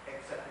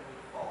accepting the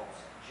defaults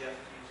just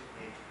using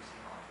the HPC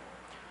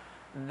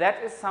module? That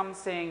is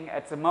something,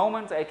 at the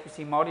moment, the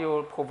HPC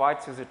module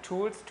provides you the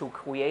tools to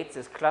create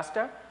this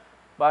cluster,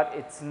 but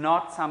it's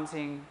not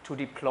something to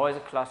deploy the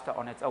cluster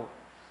on its own.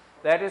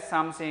 That is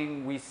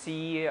something we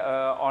see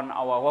on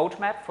our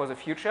roadmap for the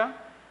future,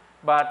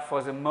 but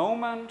for the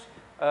moment,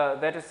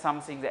 that is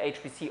something the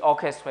HPC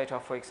orchestrator,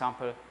 for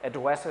example,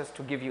 addresses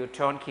to give you a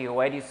turnkey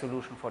ready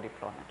solution for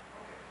deployment.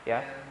 Okay.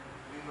 Yeah? And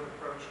we would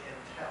approach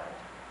Intel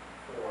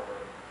for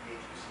the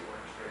HPC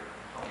orchestrator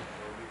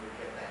component, or we would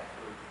get that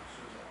through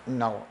SUSE?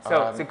 No.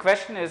 So the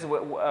question is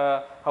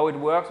how it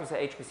works with the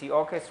HPC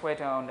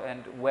orchestrator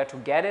and where to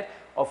get it.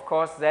 Of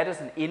course, that is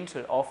an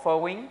Intel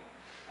offering,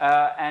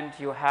 and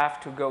you have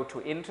to go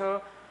to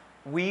Intel.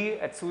 We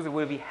at SUSE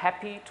will be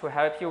happy to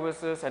help you with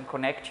this and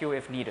connect you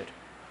if needed.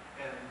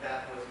 And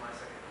that was my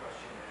second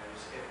question,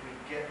 is if we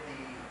get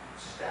the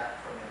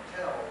stack from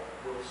Intel,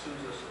 will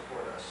SUSE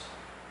support us?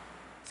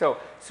 So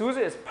SUSE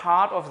is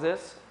part of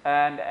this,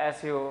 and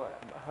as you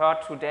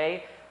heard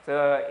today,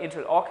 the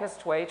Intel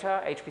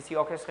orchestrator, HPC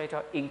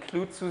orchestrator,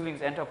 includes SUSE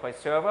Linux Enterprise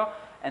Server,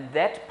 and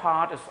that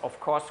part is of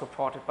course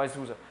supported by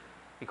SUSE,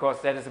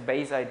 because that is the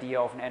base idea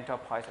of an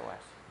enterprise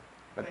OS.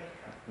 But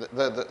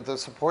the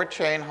support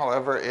chain,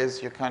 however,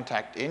 is you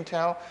contact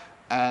Intel,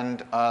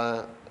 and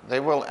they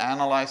will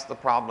analyze the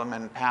problem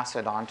and pass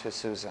it on to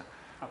SUSE.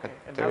 Okay,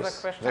 But another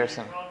question? You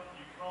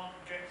can't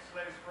get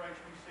SLES for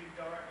HPC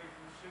directly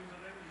from SUSE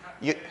then?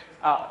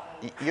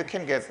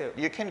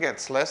 You can get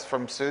SLES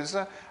from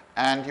SUSE,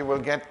 and you will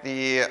get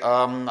the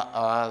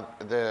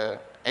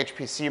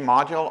HPC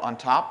module on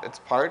top. It's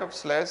part of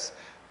SLES.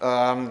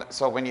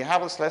 So when you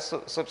have a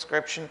SLES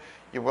subscription,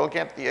 you will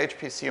get the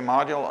HPC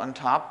module on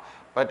top,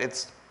 but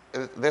this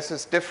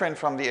is different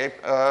from the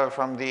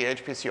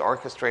HPC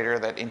orchestrator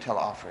that Intel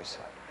offers.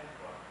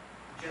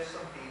 Just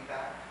some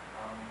feedback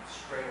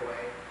straight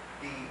away.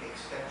 The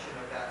extension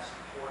of that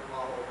support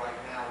model right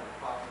now will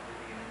probably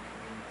be an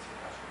inconvenience for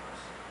customers.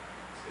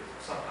 Because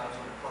sometimes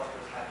when the cluster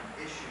is having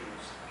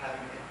issues,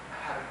 having to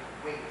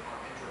wait on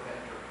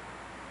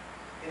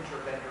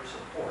inter-vendor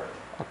support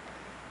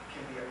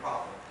can be a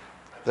problem.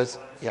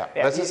 You're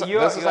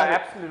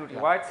absolutely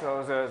right.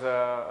 So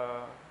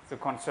the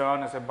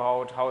concern is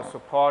about how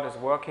support is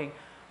working,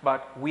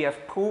 but we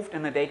have proved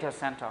in the data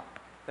center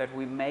that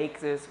we make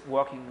this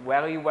working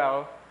very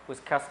well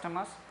with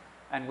customers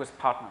and with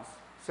partners.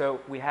 So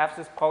we have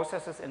these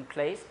processes in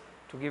place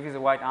to give you the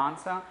right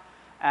answer.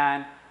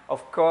 And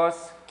of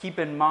course, keep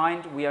in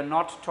mind, we are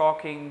not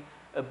talking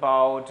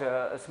about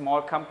a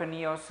small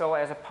company or so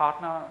as a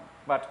partner,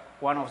 but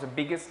one of the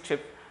biggest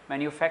chip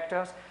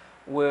manufacturers,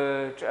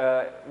 which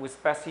with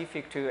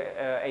specific to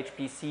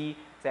HPC,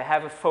 they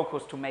have a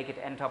focus to make it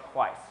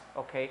enterprise.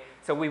 Okay,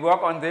 so we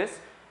work on this,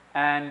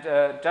 and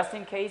just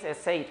in case, as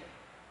said,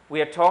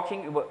 we are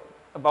talking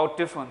about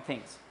different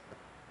things.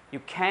 You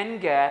can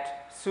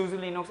get SUSE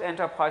Linux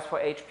Enterprise for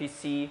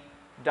HPC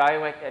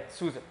direct at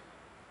SUSE,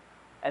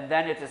 and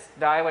then it is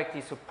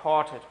directly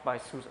supported by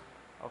SUSE.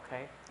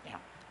 Okay. Yeah.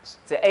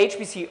 The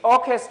HPC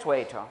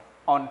orchestrator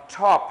on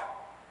top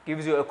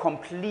gives you a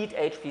complete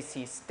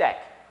HPC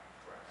stack.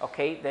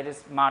 Okay, that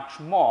is much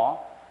more.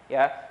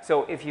 Yeah.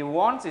 So if you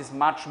want this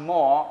much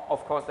more,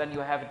 of course, then you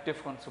have a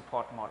different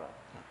support model.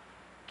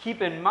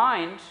 Keep in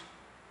mind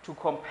to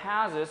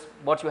compare this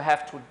what you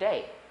have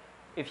today.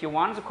 If you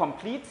want the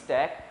complete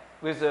stack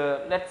with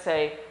let's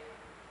say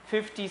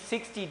 50,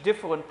 60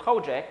 different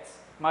projects,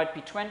 might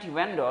be 20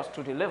 vendors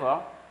to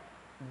deliver,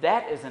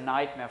 that is a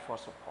nightmare for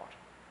support.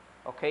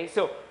 Okay,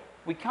 so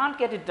we can't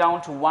get it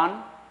down to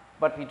 1,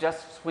 but we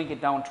just swing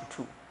it down to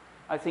 2.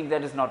 I think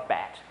that is not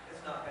bad.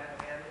 It's not bad,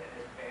 and an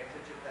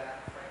advantage of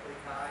that, frankly,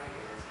 Kai,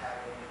 is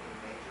having a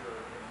major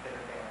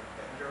InfiniBand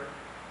vendor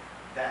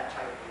that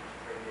tightly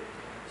integrated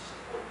into the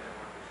support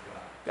network as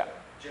well. Yeah. So,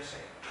 just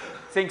saying.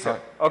 Think so.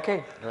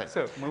 Okay. Right.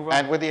 So move on.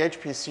 And with the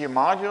HPC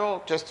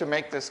module, just to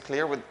make this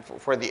clear,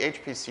 for the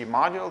HPC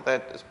module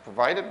that is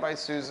provided by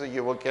SUSE,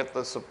 you will get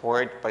the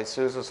support by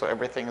SUSE, so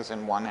everything is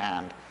in one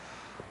hand.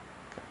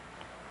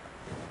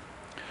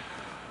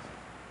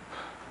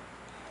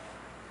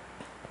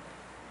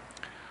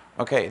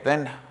 Okay,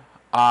 then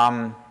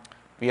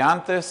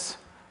beyond this,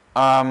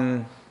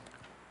 in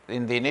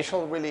the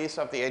initial release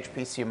of the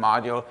HPC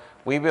module,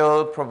 we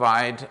will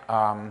provide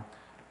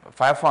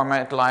file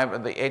format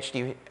library, the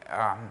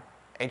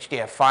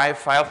HDF5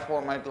 file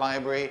format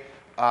library,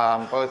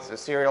 both the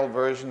serial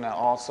version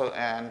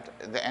and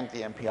the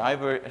MPI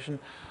version.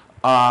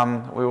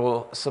 We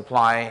will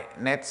supply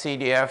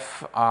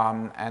NetCDF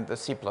and the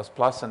C++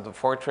 and the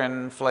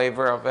Fortran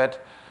flavor of it.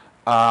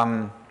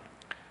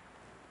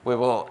 We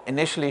will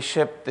initially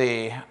ship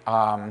the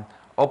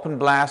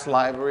OpenBlast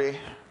library,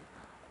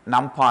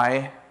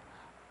 NumPy,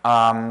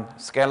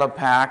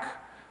 ScalaPack,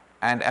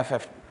 and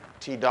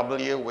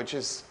FFTW, which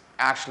is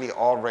actually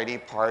already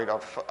part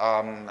of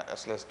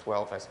SLES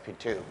 12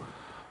 SP2.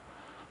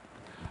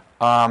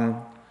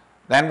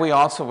 Then we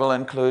also will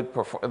include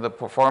the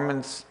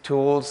performance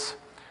tools,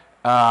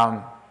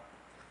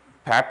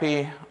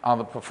 PAPI,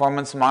 the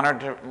performance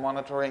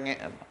monitoring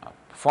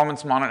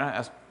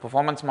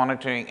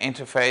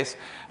interface,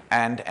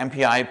 and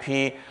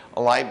MPIP,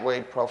 a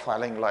lightweight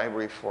profiling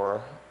library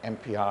for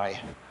MPI.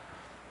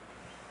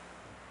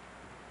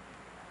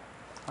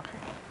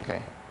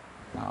 Okay.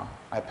 Now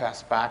I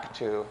pass back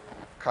to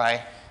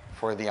Kai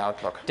for the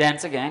outlook.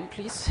 Dance again,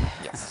 please.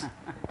 Yes.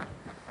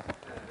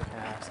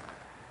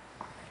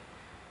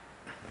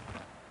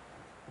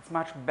 It's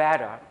much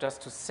better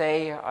just to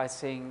say, I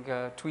think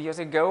 2 years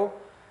ago,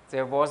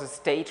 there was a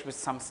stage with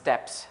some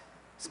steps,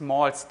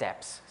 small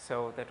steps.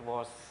 So that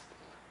was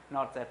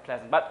not that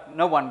pleasant. But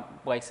no one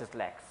breaks his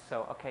legs.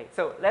 So, okay.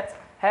 So let's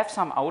have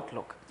some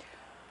outlook.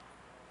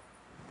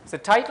 The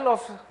title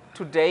of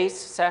today's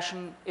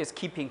session is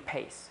Keeping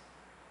Pace.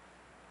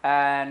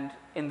 And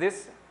in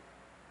this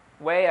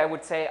way, I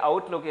would say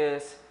outlook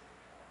is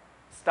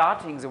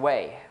starting the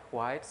way,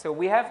 right? So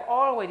we have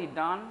already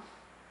done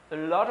a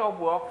lot of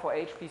work for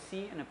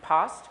HPC in the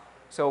past.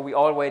 So we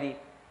already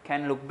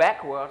can look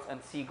backwards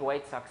and see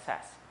great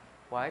success,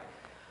 right?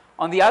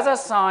 On the other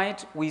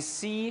side, we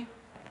see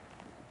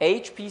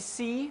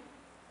HPC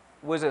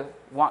with a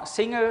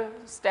single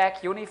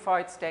stack,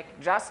 unified stack,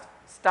 just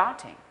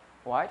starting,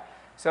 right?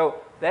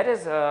 So that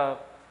is a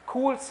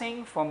cool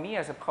thing for me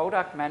as a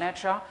product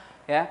manager,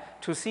 yeah,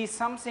 to see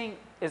something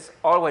is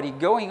already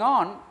going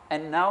on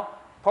and now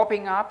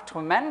popping up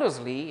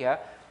tremendously, yeah,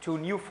 to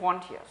new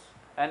frontiers.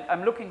 And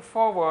I'm looking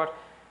forward,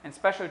 and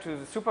especially to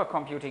the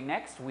supercomputing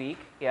next week,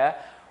 yeah,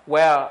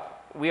 where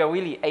we are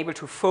really able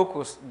to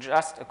focus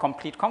just a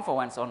complete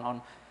conference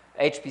on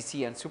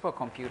HPC and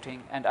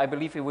supercomputing. And I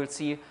believe we will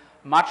see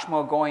much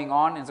more going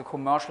on in the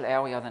commercial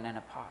area than in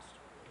the past.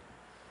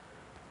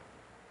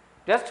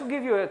 Just to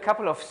give you a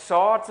couple of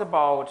thoughts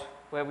about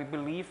where we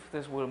believe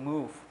this will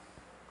move.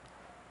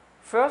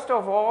 First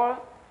of all,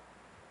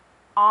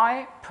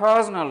 I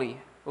personally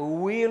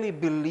really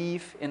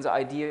believe in the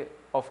idea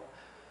of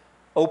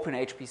open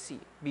HPC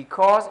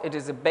because it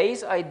is a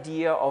base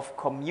idea of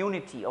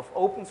community, of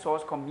open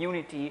source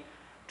community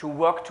to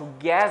work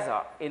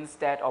together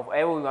instead of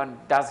everyone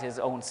does his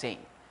own thing,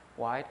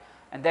 right?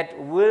 And that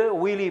will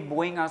really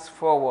bring us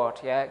forward,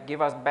 yeah,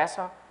 give us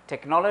better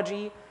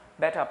technology,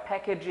 better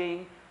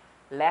packaging,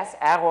 less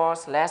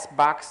errors, less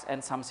bugs,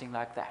 and something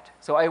like that.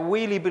 So I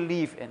really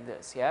believe in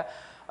this, yeah.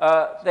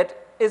 That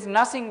is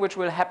nothing which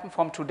will happen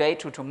from today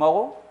to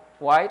tomorrow,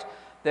 right?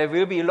 There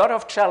will be a lot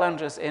of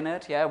challenges in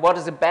it, yeah. What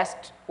is the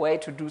best way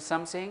to do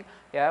something?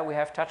 Yeah, we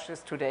have touched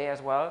this today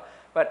as well.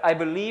 But I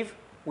believe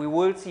we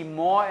will see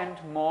more and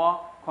more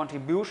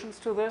contributions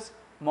to this,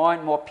 more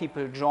and more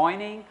people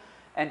joining,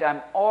 and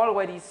I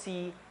already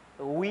see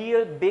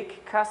real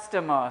big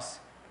customers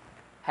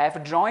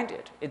have joined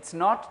it. It's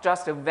not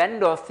just a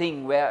vendor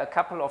thing where a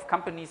couple of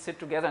companies sit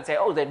together and say,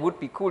 oh, that would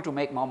be cool to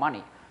make more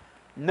money.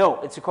 No,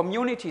 it's a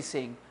community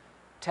thing,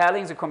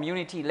 telling the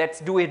community,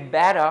 let's do it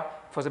better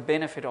for the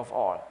benefit of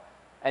all.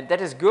 And that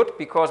is good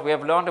because we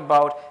have learned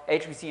about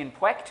HPC in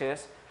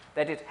practice,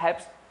 that it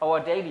helps our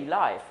daily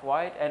life,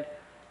 right? And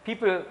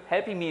people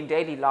helping me in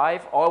daily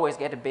life always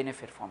get a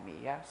benefit from me,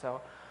 yeah? So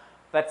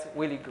that's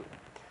really good.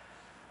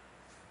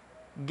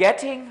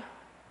 Getting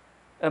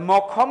a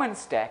more common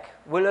stack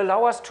will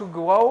allow us to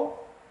grow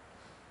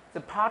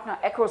the partner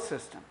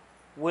ecosystem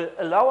will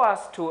allow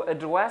us to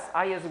address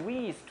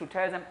ISVs to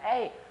tell them,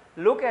 hey,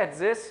 look at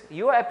this,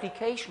 your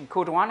application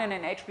could run in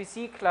an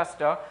HPC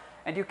cluster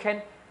and you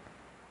can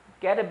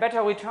get a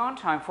better return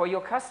time for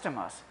your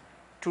customers.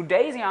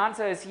 Today the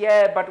answer is,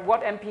 yeah, but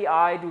what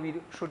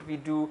MPI should we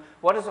do?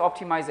 What is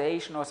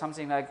optimization or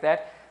something like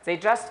that? They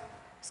just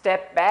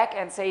step back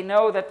and say,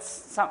 no,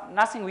 that's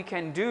nothing we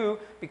can do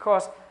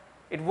because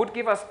it would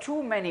give us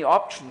too many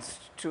options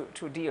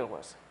to deal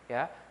with.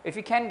 Yeah? If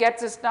we can get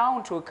this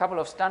down to a couple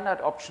of standard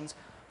options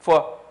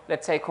for,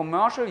 let's say,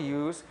 commercial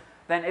use,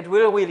 then it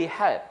will really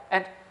help.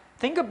 And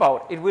think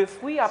about it, it will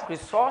free up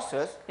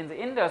resources in the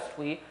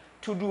industry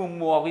to do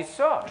more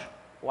research,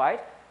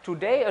 right?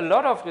 Today, a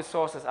lot of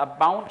resources are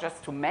bound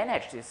just to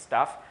manage this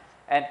stuff,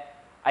 and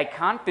I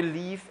can't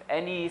believe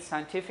any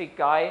scientific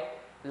guy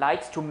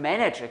likes to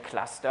manage a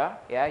cluster.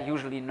 Yeah,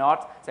 usually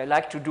not. They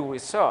like to do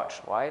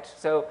research, right?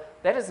 So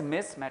that is a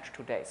mismatch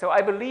today. So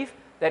I believe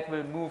that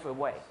will move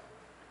away.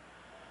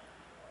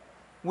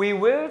 We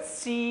will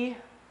see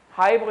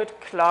hybrid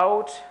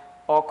cloud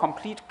or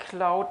complete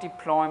cloud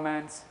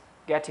deployments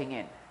getting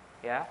in.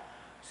 Yeah.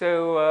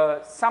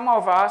 So some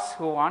of us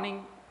who are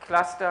running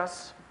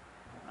clusters.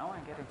 No,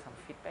 I'm getting some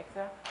feedback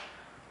there.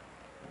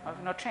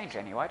 I've not changed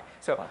any, right?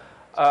 So,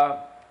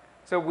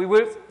 so we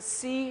will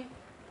see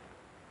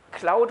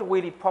cloud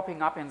really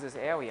popping up in this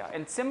area,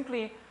 and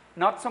simply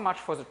not so much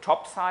for the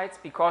top sites,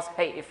 because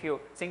hey, if you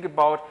think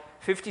about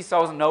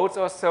 50,000 nodes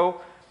or so,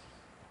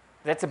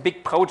 that's a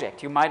big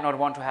project. You might not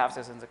want to have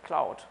this in the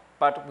cloud,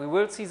 but we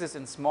will see this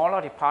in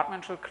smaller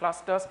departmental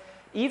clusters,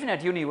 even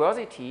at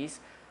universities,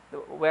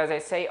 where they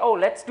say, oh,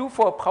 let's do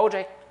for a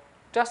project,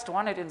 just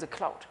run it in the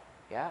cloud.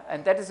 Yeah,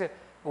 and that is a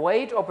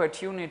great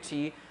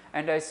opportunity,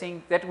 and I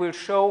think that will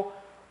show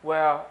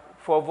where,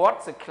 for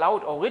what the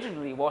cloud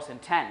originally was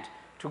intended,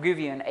 to give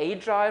you an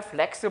agile,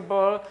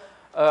 flexible,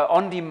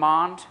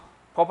 on-demand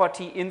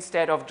property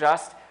instead of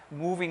just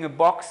moving a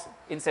box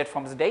instead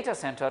from the data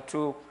center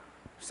to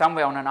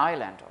somewhere on an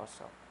island or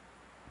so.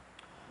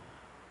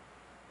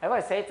 Have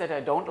I said that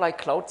I don't like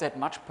cloud that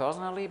much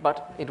personally,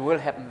 but it will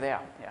happen there.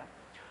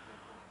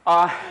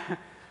 Yeah.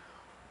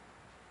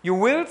 You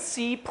will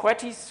see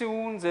pretty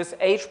soon this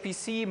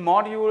HPC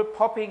module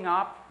popping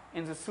up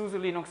in the SUSE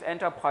Linux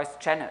Enterprise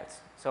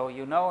channels. So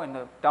you know, in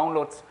the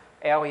downloads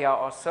area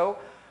or so,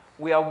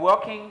 we are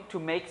working to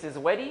make this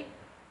ready.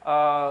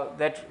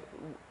 That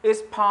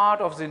is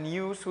part of the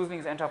new SUSE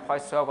Linux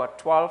Enterprise Server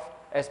 12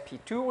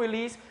 SP2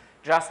 release,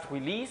 just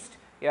released.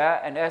 Yeah,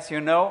 and as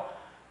you know,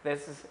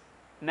 this is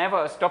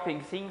never a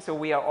stopping thing, so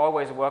we are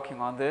always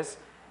working on this.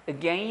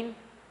 Again,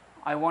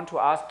 I want to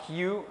ask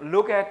you,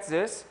 look at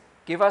this.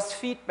 Give us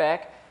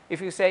feedback.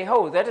 If you say,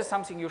 oh, that is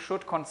something you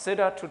should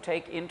consider to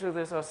take into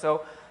this or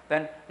so,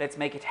 then let's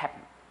make it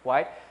happen,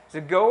 right?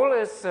 The goal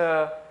is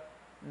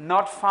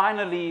not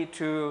finally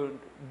to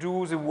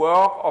do the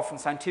work of a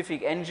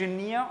scientific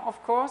engineer,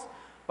 of course,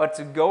 but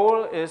the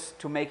goal is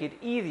to make it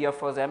easier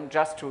for them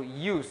just to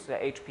use the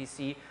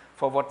HPC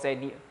for what they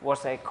need,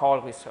 what they call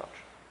research,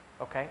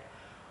 okay?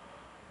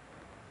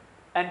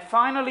 And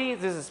finally,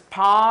 this is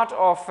part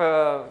of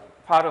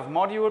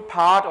module,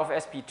 part of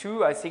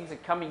SP2. I think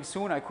that coming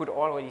soon I could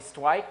already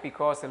strike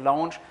because the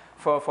launch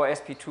for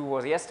SP2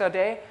 was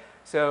yesterday.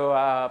 So,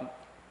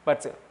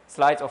 but the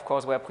slides, of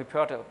course, were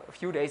prepared a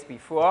few days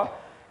before,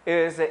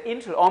 is the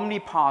Intel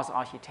OmniPath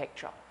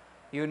architecture.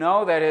 You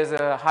know, that is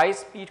a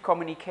high-speed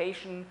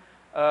communication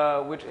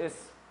which is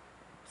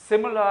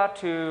similar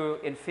to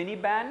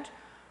InfiniBand,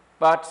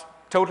 but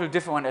totally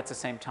different at the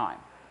same time.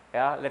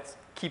 Yeah, let's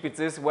keep it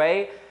this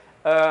way.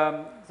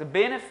 The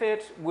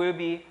benefit will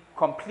be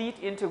complete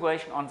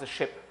integration on the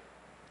chip.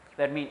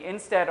 That means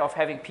instead of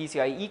having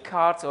PCIe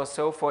cards or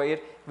so for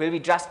it, will be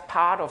just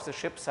part of the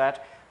chipset,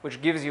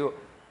 which gives you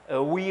a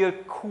real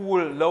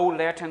cool, low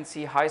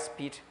latency, high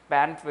speed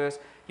bandwidth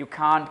you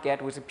can't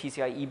get with the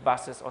PCIe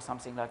buses or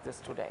something like this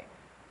today.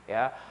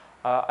 Yeah,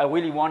 I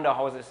really wonder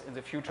how this in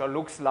the future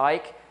looks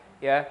like.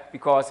 Yeah,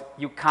 because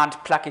you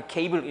can't plug a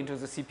cable into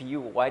the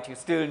CPU, right? You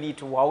still need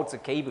to route the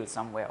cable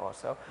somewhere or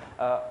so,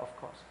 of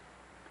course.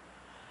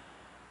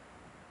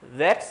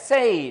 That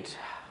said,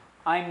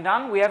 I'm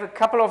done. We have a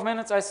couple of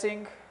minutes, I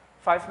think,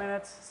 5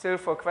 minutes still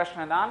for question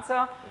and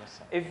answer.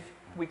 Yes, if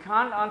we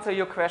can't answer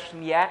your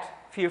question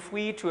yet, feel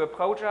free to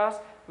approach us.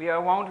 We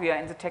are around, we are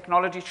in the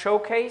technology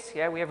showcase.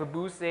 Yeah, we have a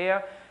booth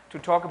there to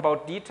talk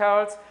about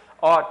details,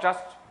 or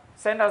just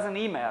send us an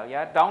email.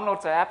 Yeah,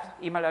 download the app,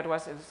 email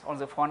address is on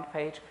the front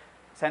page.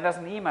 Send us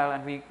an email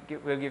and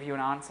we'll give you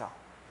an answer.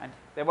 And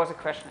there was a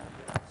question.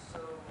 So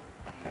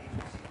the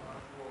HPC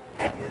module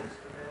is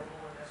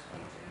available in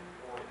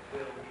SP2, or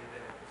it will be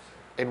available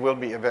soon? It will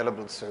be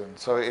available soon.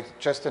 So it's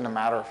just in a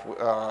matter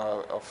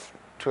of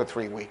 2 or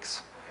 3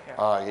 weeks.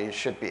 Yeah. You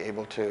should be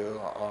able to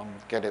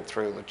get it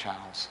through the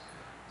channels.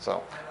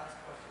 So,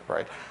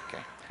 right,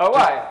 okay. All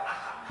right.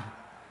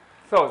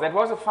 So that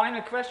was a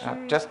final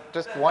question. Just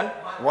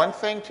one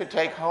thing to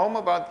take home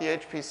about the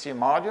HPC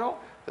module.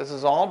 This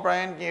is all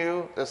brand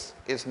new. This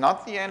is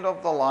not the end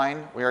of the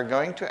line. We are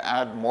going to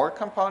add more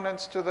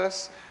components to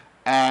this.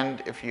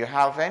 And if you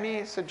have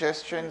any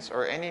suggestions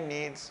or any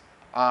needs,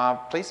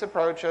 please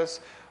approach us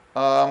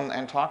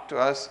and talk to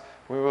us.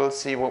 We will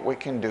see what we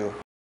can do.